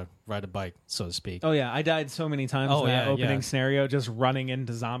how to ride a bike, so to speak. Oh yeah, I died so many times in that opening scenario just running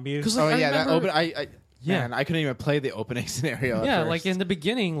into zombies. Man, I couldn't even play the opening scenario. Yeah, like in the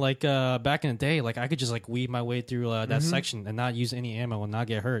beginning, like back in the day, like I could just like weave my way through that section and not use any ammo and not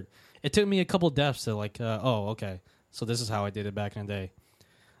get hurt. It took me a couple deaths to like, okay, so this is how I did it back in the day.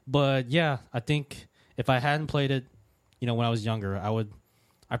 But yeah, I think if I hadn't played it, when I was younger,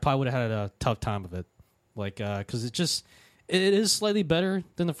 I probably would have had a tough time of it. Like, because it is slightly better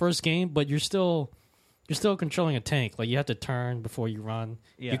than the first game, but you're still controlling a tank. Like you have to turn before you run.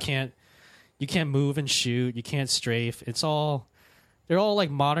 Yeah. You can't move and shoot. You can't strafe. They're all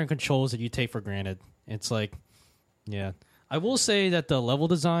like modern controls that you take for granted. It's like, yeah. I will say that the level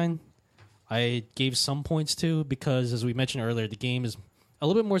design, I gave some points to, because as we mentioned earlier, the game is a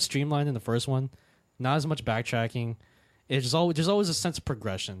little bit more streamlined than the first one. Not as much backtracking. There's always a sense of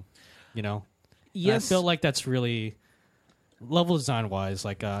progression, Yes. And I feel like that's really, level design wise,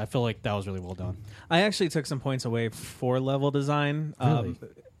 like I feel like that was really well done. I actually took some points away for level design. Really?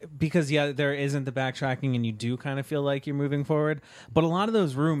 Because there isn't the backtracking and you do kind of feel like you're moving forward, but a lot of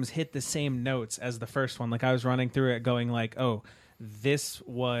those rooms hit the same notes as the first one. Like I was running through it going like, oh, this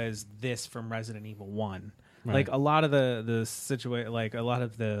was this from Resident Evil 1. Right. Like a lot of the situation, like a lot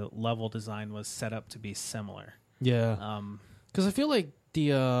of the level design was set up to be similar. Yeah. Because I feel like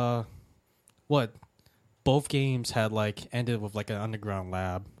the both games had like ended with like an underground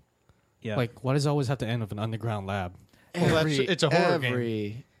lab. Yeah. Like why does it always have to end with an underground lab? It's a horror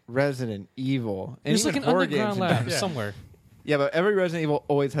game. Resident Evil. And there's like an underground lab somewhere. Yeah, but every Resident Evil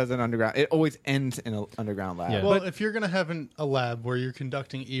always has an underground. It always ends in an underground lab. Yeah. Well, if you're going to have a lab where you're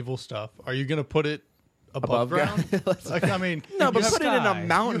conducting evil stuff, are you going to put it above ground? Like, I mean, no, but put it in a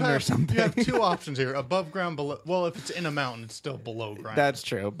mountain or something. You have two options here: above ground, below. Well, if it's in a mountain, it's still below ground. That's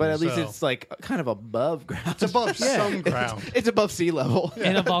true, but at least it's like kind of above ground. It's above some ground. It's above sea level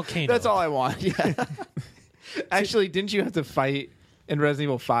in a volcano. That's all I want. Yeah. Actually, didn't you have to fight in Resident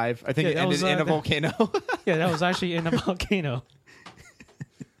Evil 5? I think it ended in a volcano. Yeah, that was actually in a volcano.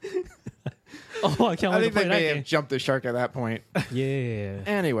 I can't wait I think to play they that may game. have jumped the shark at that point. Yeah.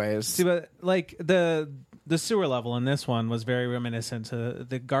 Anyways. See, but like the sewer level in this one was very reminiscent to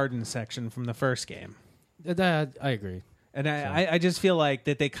the garden section from the first game. That I agree. And I just feel like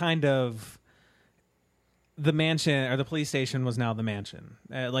that they kind of... The mansion or the police station was now the mansion.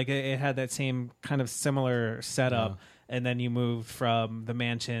 Like it had that same kind of similar setup, and then you moved from the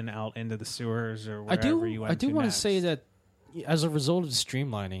mansion out into the sewers or wherever you went. I do want to say that as a result of the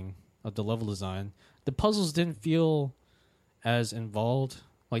streamlining of the level design, the puzzles didn't feel as involved.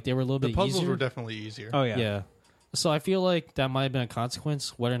 Like they were a little bit easier. The puzzles were definitely easier. Oh yeah, yeah. So I feel like that might have been a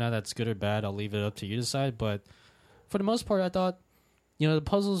consequence. Whether or not that's good or bad, I'll leave it up to you to decide. But for the most part, I thought, the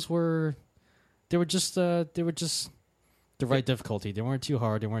puzzles were. They were just the right difficulty. They weren't too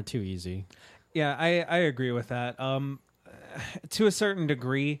hard. They weren't too easy. Yeah, I agree with that. To a certain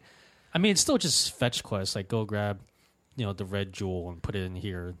degree. I mean, it's still just fetch quests. Like, go grab, the red jewel and put it in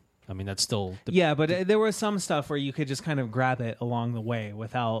here. I mean, that's still... but there was some stuff where you could just kind of grab it along the way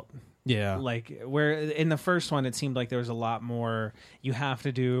without... Yeah. Like, where in the first one, it seemed like there was a lot more... You have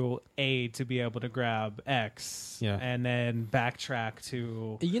to do A to be able to grab X. Yeah. And then backtrack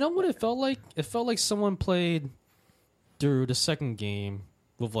to... You know what it felt like? It felt like someone played through the second game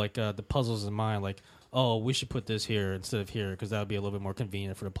with, like, the puzzles in mind. Like, oh, we should put this here instead of here because that would be a little bit more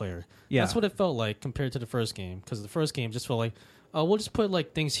convenient for the player. Yeah. That's what it felt like compared to the first game. Because the first game just felt like, oh, we'll just put,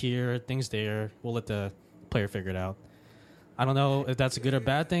 like, things here, things there. We'll let the player figure it out. I don't know if that's a good or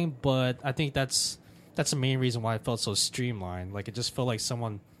bad thing, but I think that's the main reason why it felt so streamlined. Like, it just felt like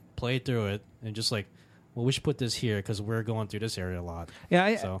someone played through it and just like, well, we should put this here because we're going through this area a lot.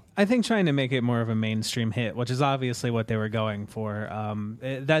 Yeah, I think trying to make it more of a mainstream hit, which is obviously what they were going for,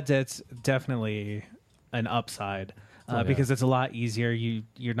 that's definitely an upside because it's a lot easier.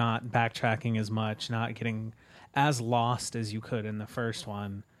 You're not backtracking as much, not getting as lost as you could in the first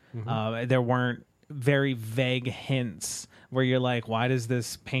one. Mm-hmm. There weren't very vague hints where you're like, why does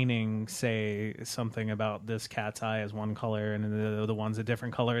this painting say something about this cat's eye as one color and the other one's a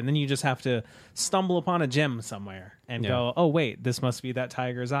different color? And then you just have to stumble upon a gem somewhere and go, oh, wait, this must be that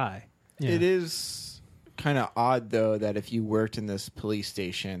tiger's eye. Yeah. It is kind of odd, though, that if you worked in this police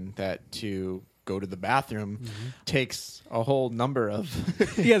station, that to go to the bathroom takes a whole number of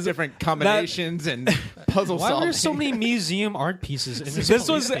different combinations and puzzle solving. Why are there so many museum art pieces in this This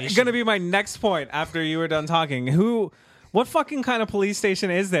was going to be my next point after you were done talking. What fucking kind of police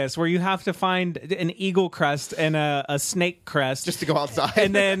station is this where you have to find an eagle crest and a snake crest just to go outside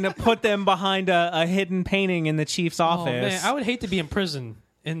and then put them behind a hidden painting in the chief's office? Oh, man, I would hate to be in prison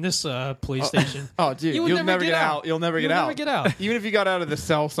in this police station. Oh, dude, you'll never get out. You'll never get out. Even if you got out of the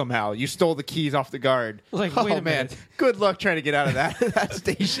cell somehow, you stole the keys off the guard. Like, oh, wait a man, minute. good luck trying to get out of that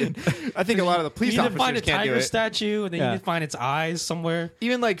station. I think a lot of the police you need officers to find a can't do tiger it. statue, and then you need to find its eyes somewhere.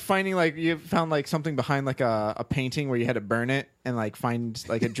 Even like finding you found like something behind like a painting where you had to burn it and like find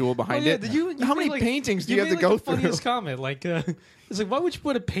like a jewel behind it. How many paintings do you have to go through? The funniest comment, like. It's like, why would you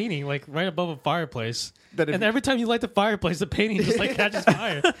put a painting like right above a fireplace? And every time you light the fireplace, the painting just like catches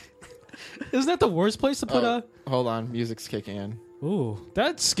fire. Isn't that the worst place to put a... Hold on, music's kicking in. Ooh,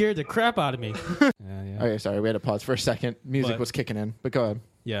 that scared the crap out of me. Okay, sorry, we had to pause for a second. Music was kicking in, but go ahead.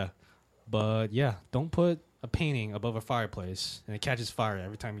 Yeah, but don't put a painting above a fireplace and it catches fire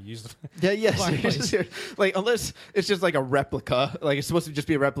every time you use the fireplace. Like, unless it's just like a replica, like it's supposed to just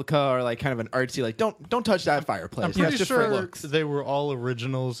be a replica or like kind of an artsy, like don't touch that fireplace. I'm pretty just sure for looks. They were all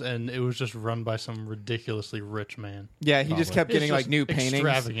originals and it was just run by some ridiculously rich man. Yeah, he just kept getting like new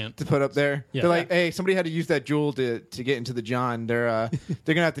paintings to put up there. Yeah. They're like, hey, somebody had to use that jewel to get into the John. They're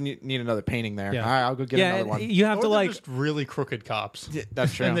gonna have to need another painting there. Yeah. All right, I'll go get another one. You have to just really crooked cops. Yeah,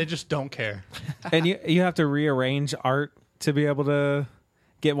 that's true. And they just don't care. And you have to rearrange art to be able to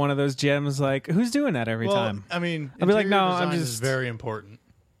get one of those gems. Like, who's doing that every time? I mean, I'll be like, no, I'm is very important.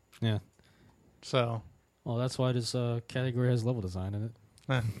 Yeah. So, well, that's why this category has level design in it.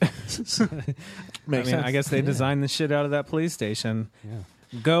 Makes sense. I guess they designed the shit out of that police station.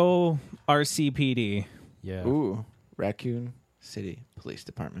 Yeah. Go RCPD. Yeah. Ooh, Raccoon City Police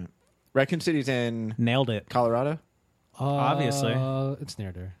Department. Raccoon City's in Nailed it. Colorado. Obviously, it's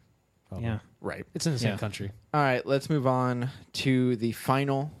near there. Probably. Yeah. Right. It's in the same country. All right, let's move on to the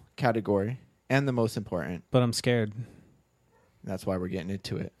final category and the most important. But I'm scared. That's why we're getting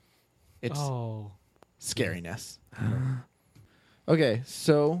into it. It's scariness. Okay,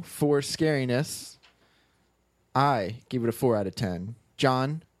 so for scariness, I give it a 4 out of 10.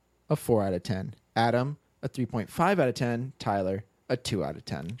 John, a 4 out of 10. Adam, a 3.5 out of 10. Tyler, a 2 out of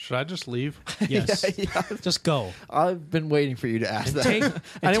 10. Should I just leave? Yes. Yeah. Just go. I've been waiting for you to ask that. I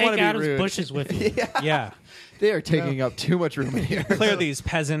didn't want to be Adam's rude. Bushes with you. Yeah. They are taking up too much room in here. Clear these,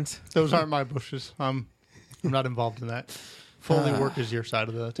 peasant. Those aren't my bushes. I'm not involved in that. Fully work is your side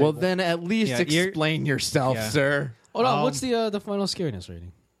of the table. Well, then at least explain yourself, sir. Hold on. What's the final scariness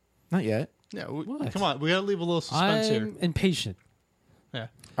rating? Not yet. Yeah, come on. We got to leave a little suspense here. I'm impatient. Yeah.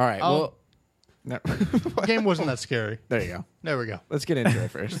 All right. Well, no. The game wasn't that scary. There you go. There we go. Let's get into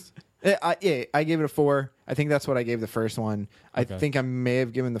it first. I gave it a 4. I think that's what I gave the first one. Okay. I think I may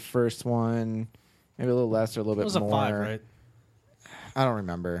have given the first one maybe a little less or a little bit more. It was a 5, right? I don't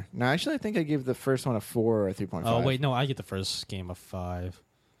remember. No, actually, I think I gave the first one a 4 or a 3.5. Oh, wait. No, I get the first game a 5.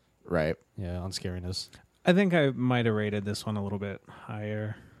 Right. Yeah, on scariness. I think I might have rated this one a little bit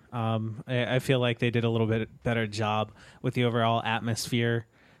higher. I feel like they did a little bit better job with the overall atmosphere.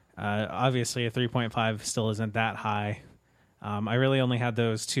 Obviously, a 3.5 still isn't that high. I really only had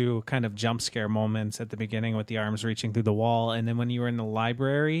those two kind of jump scare moments at the beginning with the arms reaching through the wall, and then when you were in the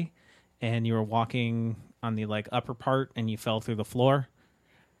library and you were walking on the like upper part and you fell through the floor,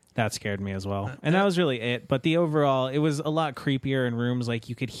 that scared me as well. And that was really it. But the overall, it was a lot creepier in rooms. Like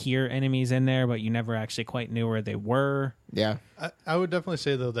you could hear enemies in there, but you never actually quite knew where they were. Yeah. I would definitely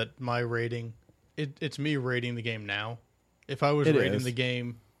say, though, that my rating, it's me rating the game now. If I was rating the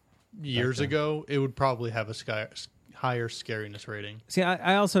game years ago, it would probably have a higher scariness rating. See,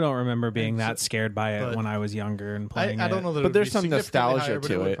 I also don't remember being that scared by it when I was younger and playing it. I don't know that but there's some nostalgia higher,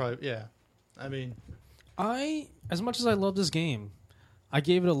 to it. Probably, yeah. I mean... as much as I love this game, I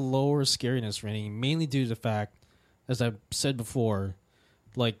gave it a lower scariness rating, mainly due to the fact, as I said before,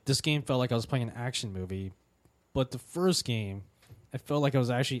 like this game felt like I was playing an action movie, but the first game, I felt like I was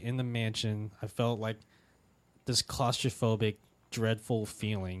actually in the mansion. I felt like this claustrophobic, dreadful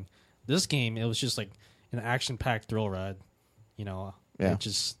feeling. This game, it was just like an action-packed thrill ride, you know.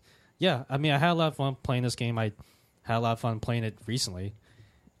 Yeah. I mean, I had a lot of fun playing this game. I had a lot of fun playing it recently.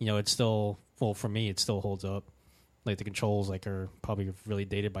 You know, it's still, well, for me, it still holds up. Like the controls, like are probably really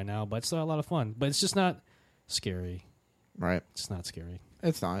dated by now, but it's still a lot of fun. But it's just not scary. Right. It's not scary.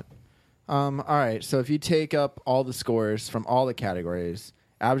 It's not. All right. So if you take up all the scores from all the categories,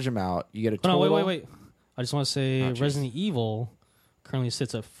 average them out, you get a total. No, wait. I just want to say Resident Evil currently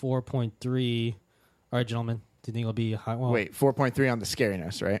sits at 4.3. All right, gentlemen. Do you think it'll be high? Well, Wait, 4.3 on the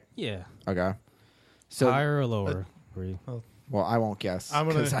scariness, right? Yeah. Okay. So higher or lower? well, I won't guess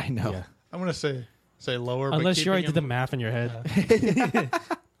because I know. Yeah. I'm going to say lower. Unless but you already keeping did the math in your head.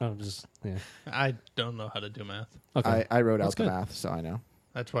 I'm just, yeah. I don't know how to do math. Okay. I wrote That's out the good. math, so I know.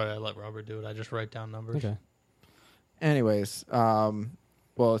 That's why I let Robert do it. I just write down numbers. Okay. Anyways,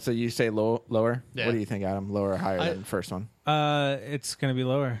 well, so you say lower? Yeah. What do you think, Adam? Lower or higher than the first one? It's going to be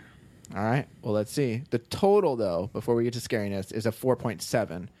lower. All right. Well, let's see. The total, though, before we get to scariness, is a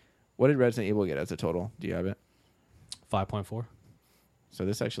 4.7. What did Resident Evil get as a total? Do you have it? 5.4. So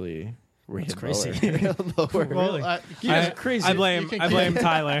this actually rated crazy. lower. Well, That's crazy. I blame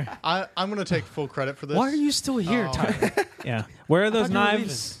Tyler. I'm going to take full credit for this. Why are you still here, Tyler? Yeah. Where are those thought you were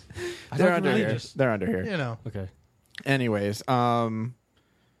knives? They're under here. They're under here. You know. Okay. Anyways, so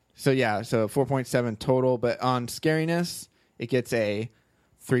 4.7 total, but on scariness, it gets a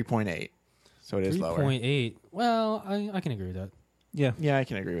 3.8. So it is lower. 3.8. Well, I can agree with that. Yeah. Yeah, I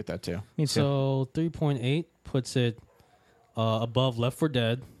can agree with that too. Me too. So 3.8 puts it above Left 4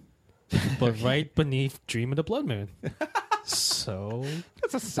 Dead, but right beneath Dream of the Blood Moon. So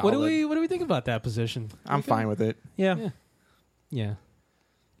That's a solid. what do we think about that position? I'm fine with it. Yeah. Yeah.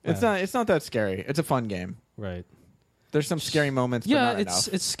 It's not that scary. It's a fun game. Right. There's some scary moments, but Yeah, not enough.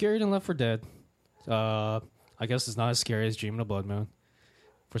 it's scarier than Left 4 Dead. I guess it's not as scary as Dream of the Blood Moon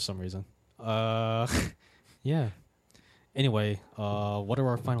for some reason. Yeah. Anyway, what are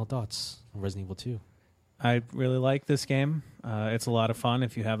our final thoughts on Resident Evil 2? I really like this game. It's a lot of fun.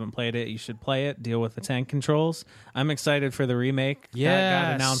 If you haven't played it, you should play it. Deal with the tank controls. I'm excited for the remake that got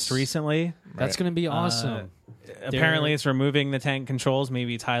Yes. announced recently. That's going to be awesome. Apparently, it's removing the tank controls.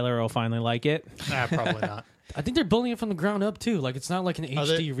 Maybe Tyler will finally like it. Probably not. I think they're building it from the ground up too. Like it's not like an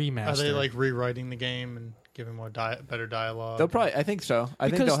HD remaster. Are they like rewriting the game and giving more better dialogue? They'll probably. I think so. I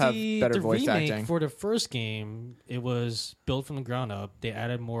think Because they'll have better the voice remake acting. for the first game, it was built from the ground up. They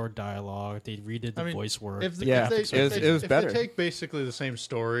added more dialogue. They redid the voice work. If the Yeah, graphics it was if better. They take basically the same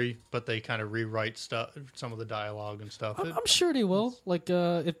story, but they kind of rewrite stuff, some of the dialogue and stuff. I'm sure they will. Like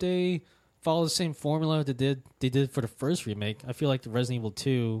if they follow the same formula they did for the first remake, I feel like the Resident Evil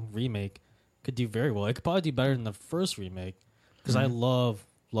 2 remake could do very well. It could probably do better than the first remake because I love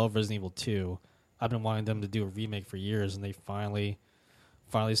Resident Evil 2. I've been wanting them to do a remake for years, and they finally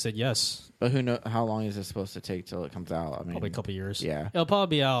said yes. But who knows? How long is this supposed to take till it comes out? I mean, Probably a couple years. Yeah. It'll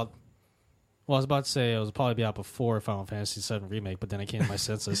probably be out. Well, I was about to say it'll probably be out before Final Fantasy VII remake, but then I came to my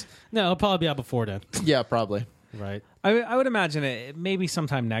senses. No, it'll probably be out before then. Yeah, probably. Right. I would imagine it maybe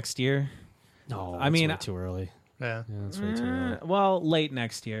sometime next year. No, I mean, way too early. Yeah. That's way too early. Well, late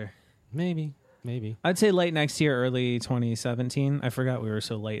next year. Maybe. I'd say late next year, early 2017. I forgot we were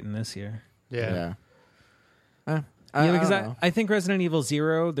so late in this year. Yeah. Because I don't know. I think Resident Evil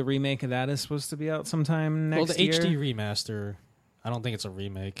 0, the remake of that, is supposed to be out sometime next Well, the year. HD remaster, I don't think it's a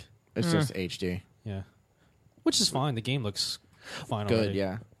remake. It's just HD. Yeah. Which is fine. The game looks fine Good, already.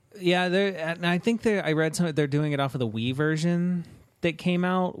 yeah. Yeah, and I think I read something. They're doing it off of the Wii version that came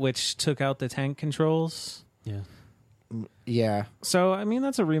out, which took out the tank controls. Yeah. Yeah. So I mean,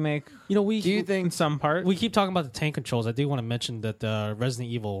 that's a remake. You know, Do you think in some part? we keep talking about the tank controls. I do want to mention that Resident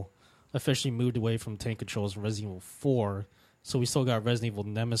Evil officially moved away from tank controls from Resident Evil 4. So we still got Resident Evil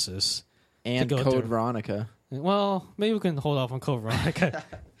Nemesis. And to go Code through. Veronica. Well, maybe we can hold off on Code Veronica.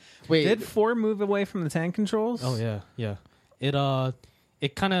 Wait, Did 4 move away from the tank controls? Oh yeah. It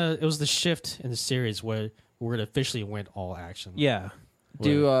was the shift in the series where it officially went all action. Yeah.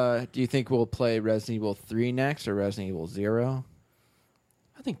 do you think we'll play Resident Evil 3 next or Resident Evil 0?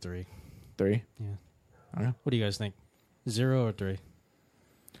 I think 3. 3? Yeah. Okay. What do you guys think? 0 or 3?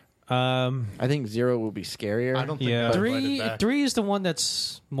 I think 0 will be scarier. I don't think Yeah. I'll invite it back. 3 is the one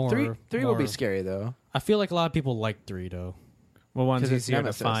that's more. 3 will be more- scary though. I feel like a lot of people like 3 though. Well, one's 'Cause it's easier to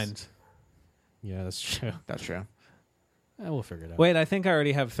Nemesis. find. Yeah, that's true. That's true. We'll figure it out. Wait, I think I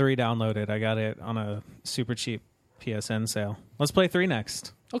already have 3 downloaded. I got it on a super cheap PSN sale. Let's play 3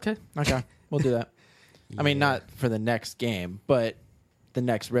 next. Okay. Okay, we'll do that. I mean, Yeah. not for the next game, but the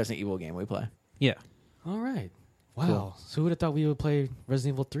next Resident Evil game we play. Yeah. All right. Wow. Cool. So who would have thought we would play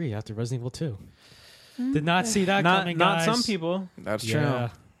Resident Evil 3 after Resident Evil 2? Did not see that Not coming, not guys. some people. That's Yeah.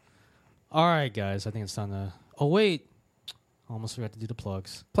 All right, guys. I think it's time to... Oh, wait. Almost forgot to do the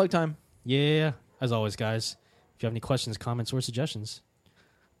plugs. Plug time. Yeah. As always, guys, if you have any questions, comments, or suggestions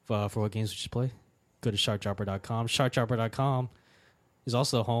for what games we should play, go to sharkdropper.com. Sharkdropper.com is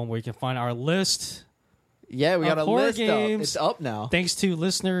also the home where you can find our list. Yeah, we got a horror list games. up. It's up now. Thanks to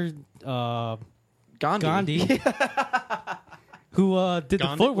listener Gandhi. Gandhi, who did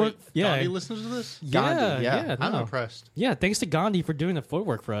the footwork. Wait, Gandhi listens to this? Gandhi, yeah. I'm no. impressed. Yeah, thanks to Gandhi for doing the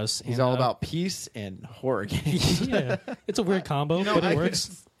footwork for us. He's And, all about peace and horror games. yeah, it's a weird combo, but it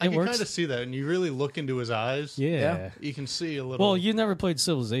works. I It can works. kind of see that, and you really look into his eyes. Yeah. You can see a little. Well, you never played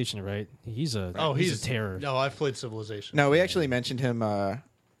Civilization, right? He's a he's a terror. No, I've played Civilization. No, we actually mentioned him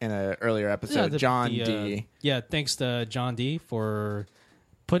in an earlier episode. John D. Yeah, thanks to John D for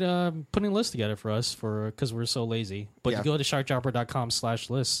putting a list together for us because we're so lazy. But Yeah. you go to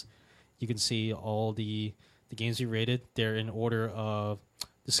sharkdropper.com/lists. You can see all the games we rated. They're in order of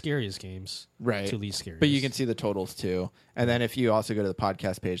the scariest games, Right. to least scariest. But you can see the totals too. And then if you also go to the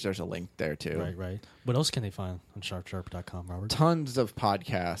podcast page, there's a link there too. right. What else can they find on sharkdropper.com, Robert? Tons of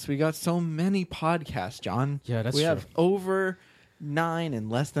podcasts. We got so many podcasts, John. Yeah, that's we true. have over 9 and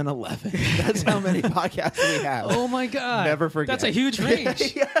less than 11. That's how many podcasts we have. Oh my god! Never forget. That's a huge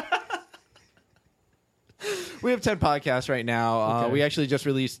range. We have 10 podcasts right now. Okay. We actually just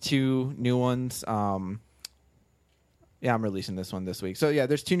released 2 new ones. Yeah, I'm releasing this one this week. So yeah,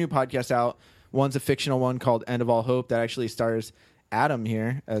 there's 2 new podcasts out. One's a fictional one called End of All Hope that actually stars Adam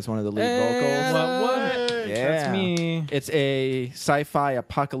here as one of the lead vocals. What? Yeah. That's me. It's a sci-fi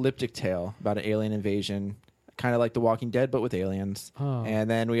apocalyptic tale about an alien invasion, kind of like The Walking Dead, but with aliens. Oh. And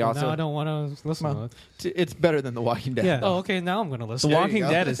then we also... Now I don't want to listen Well, to it. it's better than The Walking Dead. Yeah. Oh, okay. Now I'm going to The listen. Walking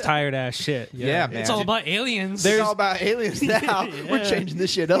go. Dead is tired ass shit. Yeah, man. It's all about aliens. It's all about aliens now. We're changing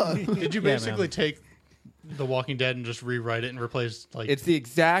this shit up. Did you Yeah, basically man. take The Walking Dead and just rewrite it and replace like It's the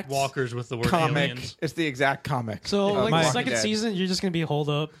exact walkers with the word comic. aliens? It's the exact comic. So, of like, The the Walking second Dead. season, you're just going to be holed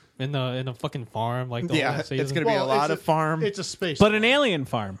up in a fucking farm. Like, the Yeah, whole it's season. going to be a lot of farm, It's a space, But an alien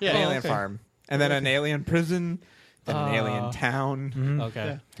farm. Yeah, alien okay. farm, and then an alien prison, then an alien town.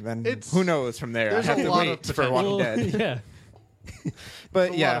 Okay. And then It's- who knows from there? I there's have a to lot of wait for potential. Walking Well, Dead. yeah. But a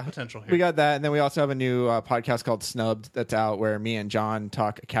lot yeah, of potential here. we got that, and then we also have a new podcast called Snubbed that's out, where me and John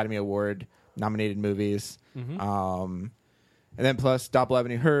talk Academy Award nominated movies. And then plus Doppel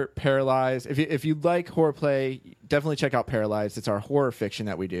Avenue Hurt, Paralyzed. If you like horror play, definitely check out Paralyzed. It's our horror fiction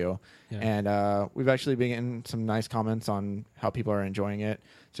that we do, Yeah. and we've actually been getting some nice comments on how people are enjoying it.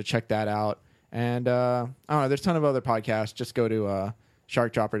 So check that out. And I don't know, there's a ton of other podcasts. Just go to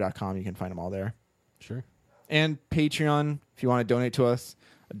sharkdropper.com. You can find them all there. Sure. And Patreon, if you want to donate to us,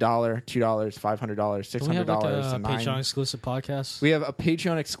 $1, $2, $500, Do we have like $600, a and Patreon exclusive podcast? we have a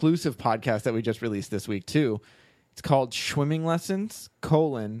Patreon exclusive podcast that we just released this week too. It's called Schwimming Lessons: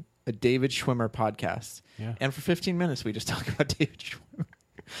 a David Schwimmer podcast. Yeah. And for 15 minutes, we just talk about David Schwimmer.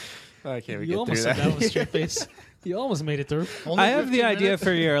 I can't even You get almost through said that that. with a straight face. You almost made it through. Only I have the 15 idea minutes?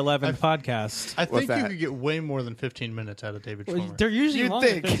 for your 11th podcast. I What's think you that? could get way more than 15 minutes out of David Well, Schwimmer. they're usually You'd longer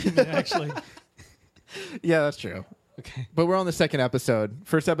think. than 15 minutes, actually. Yeah, that's true. Okay. But we're on the second episode.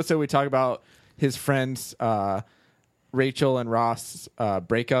 First episode, we talk about his friends Rachel and Ross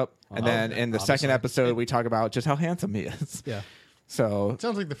breakup. And then in the second Obviously. episode, we talk about just how handsome he is. Yeah. So It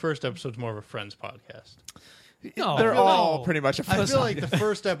sounds like the first episode's more of a Friends podcast. No, they're no. all pretty much a I friend. feel like the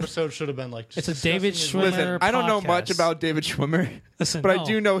first episode should have been like just It's a David discussing his- Schwimmer Listen, I don't know much podcast. about David Schwimmer, Listen, but no. I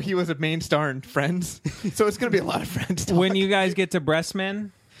do know he was a main star in Friends. So it's going to be a lot of Friends talk. When you guys get to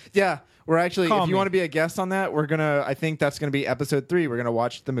Breastman, Yeah, we're actually, Call if you me. want to be a guest on that, we're going to, I think that's going to be episode 3. We're going to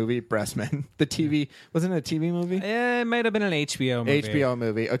watch the movie Breastmen. The TV, wasn't it a TV movie? it might have been an HBO movie. HBO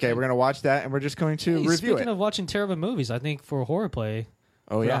movie. Okay, we're going to watch that and we're just going to Hey, review speaking it. of watching terrible movies, I think for horror play,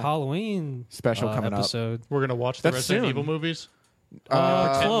 Oh, for yeah. the Halloween Special coming up. episode. We're gonna watch the That's Resident soon. Evil movies.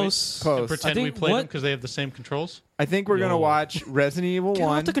 Close. And Close. pretend I we think played them what- because they have the same controls. I think we're going to watch Resident Evil Get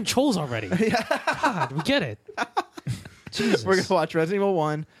 1. off the controls already. God, we get it. Jesus. We're going to watch Resident Evil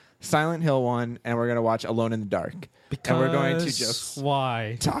 1, Silent Hill 1, and we're going to watch Alone in the Dark. And we're going to just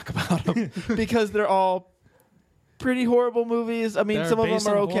why talk about them because they're all pretty horrible movies. I mean, They're some of based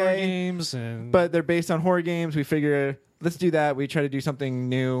them are on horror okay, games and but they're based on horror games. We figure let's do that. We try to do something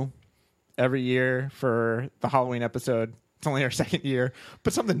new every year for the Halloween episode. It's only our second year,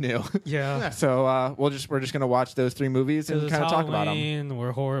 but something new. yeah. So we're just going to watch those 3 movies and It's kind of talk about them. Halloween,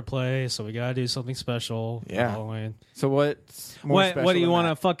 we're horror play, so we gotta do something special. For Yeah. Halloween. So what's more What special do you than want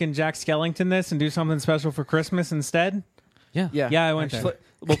to that? fucking Jack Skellington this and do something special for Christmas instead? Yeah. Yeah, I went there.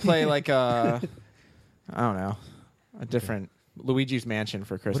 We'll play like I don't know, a different Luigi's Mansion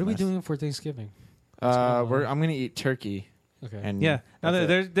for Christmas. What are we doing for Thanksgiving? I'm going to eat turkey. Okay. And Yeah. Now,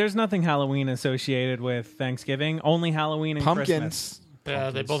 that's it. there's nothing Halloween associated with Thanksgiving. Only Halloween and Christmas. Pumpkins. Yeah,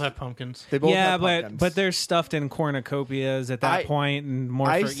 they both have pumpkins. They both Yeah, have pumpkins. but they're stuffed in cornucopias at that point and more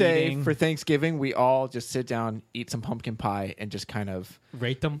I for say eating. for Thanksgiving we all just sit down, eat some pumpkin pie, and just kind of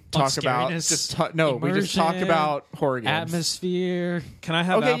Rate them. talk on about scariness, we just talk immersion, about horror games. atmosphere. Can I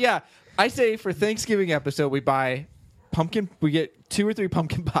have Okay, yeah. I say for Thanksgiving episode we buy pumpkin. We get 2 or 3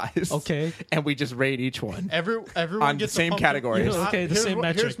 pumpkin pies. Okay. and we just rate each one. Everyone On gets the same a pumpkin. categories. Okay, the Here's same what-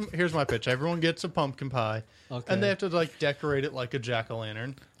 metric. Here's my pitch. Everyone gets a pumpkin pie, Okay. and they have to like decorate it like a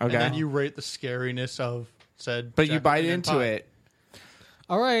jack-o'-lantern. Okay. And then you rate the scariness of said. But you bite jack-o'-lantern into pie. it.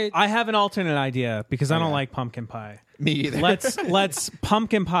 All right. I have an alternate idea because I don't yeah. like pumpkin pie. Me either. Let's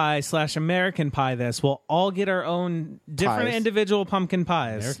pumpkin pie / American pie this. We'll all get our own different Pies. individual pumpkin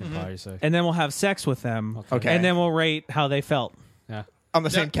pies. American pie, you say. And then we'll have sex with them. Okay. And then we'll rate how they felt. Yeah. on the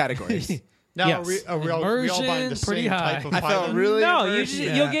same categories. Now, Yes. are we all buying the Immersion, pretty same high. type of I pie? felt then? really No, immersed.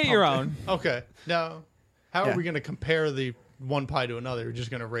 you'll get your own. Okay. Now, how Yeah. are we going to compare the one pie to another? We're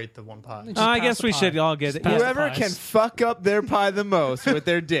just going to rate the one pie. Just I pass guess the we pie. should all get it. Pass the Whoever pies. can fuck up their pie the most with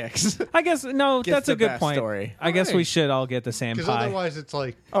their dicks. I guess no, Gets that's a the good best point. story. I guess we Alright. should all get the same Because pie. otherwise, it's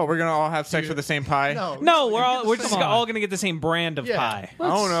like Oh, we're gonna all have sex with the same pie? No, you we're get all the we're same- just Come on. all gonna get the same brand of Yeah. pie. I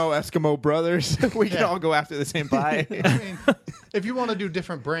don't know, Eskimo brothers. We can Yeah. all go after the same pie. I mean, if you want to do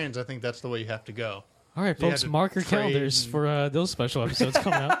different brands, I think that's the way you have to go. All right, You folks, had to mark your trade calendars and- for those special episodes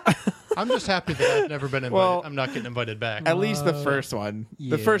coming out. I'm just happy that I've never been invited. Well, I'm not getting invited back. At least the first one.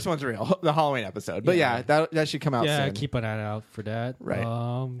 yeah. The first one's real. The Halloween episode. But yeah, that should come out Yeah, soon. keep an eye out for that. Right.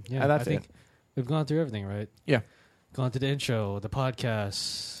 Yeah, that's I think it. we've gone through everything, right? Yeah. Gone to the intro, the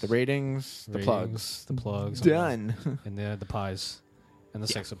podcast, The ratings, the plugs. the plugs, Done. and the pies, and the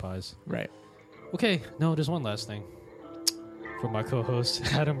sex of pies. Right. Okay, no, there's one last thing. For my co-hosts,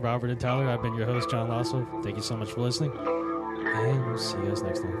 Adam, Robert, and Tyler, I've been your host, John Lasso. Thank you so much for listening, and we'll see you guys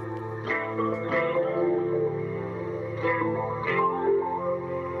next time.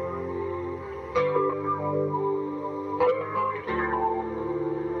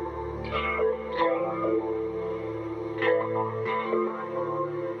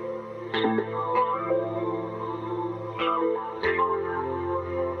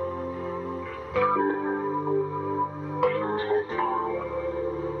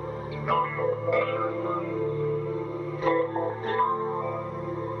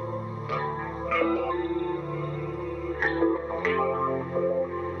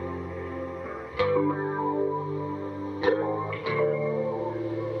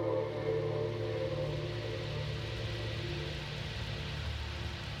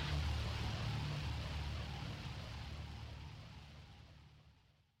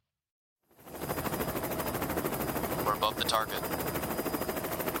 We're above the target.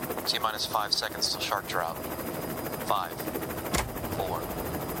 T-minus 5 seconds till shark drop. 5, 4,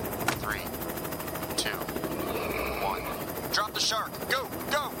 3, 2, 1. Drop the shark! Go!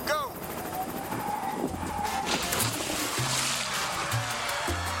 Go! Go!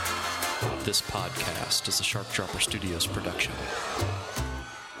 This podcast is a Shark Dropper Studios production.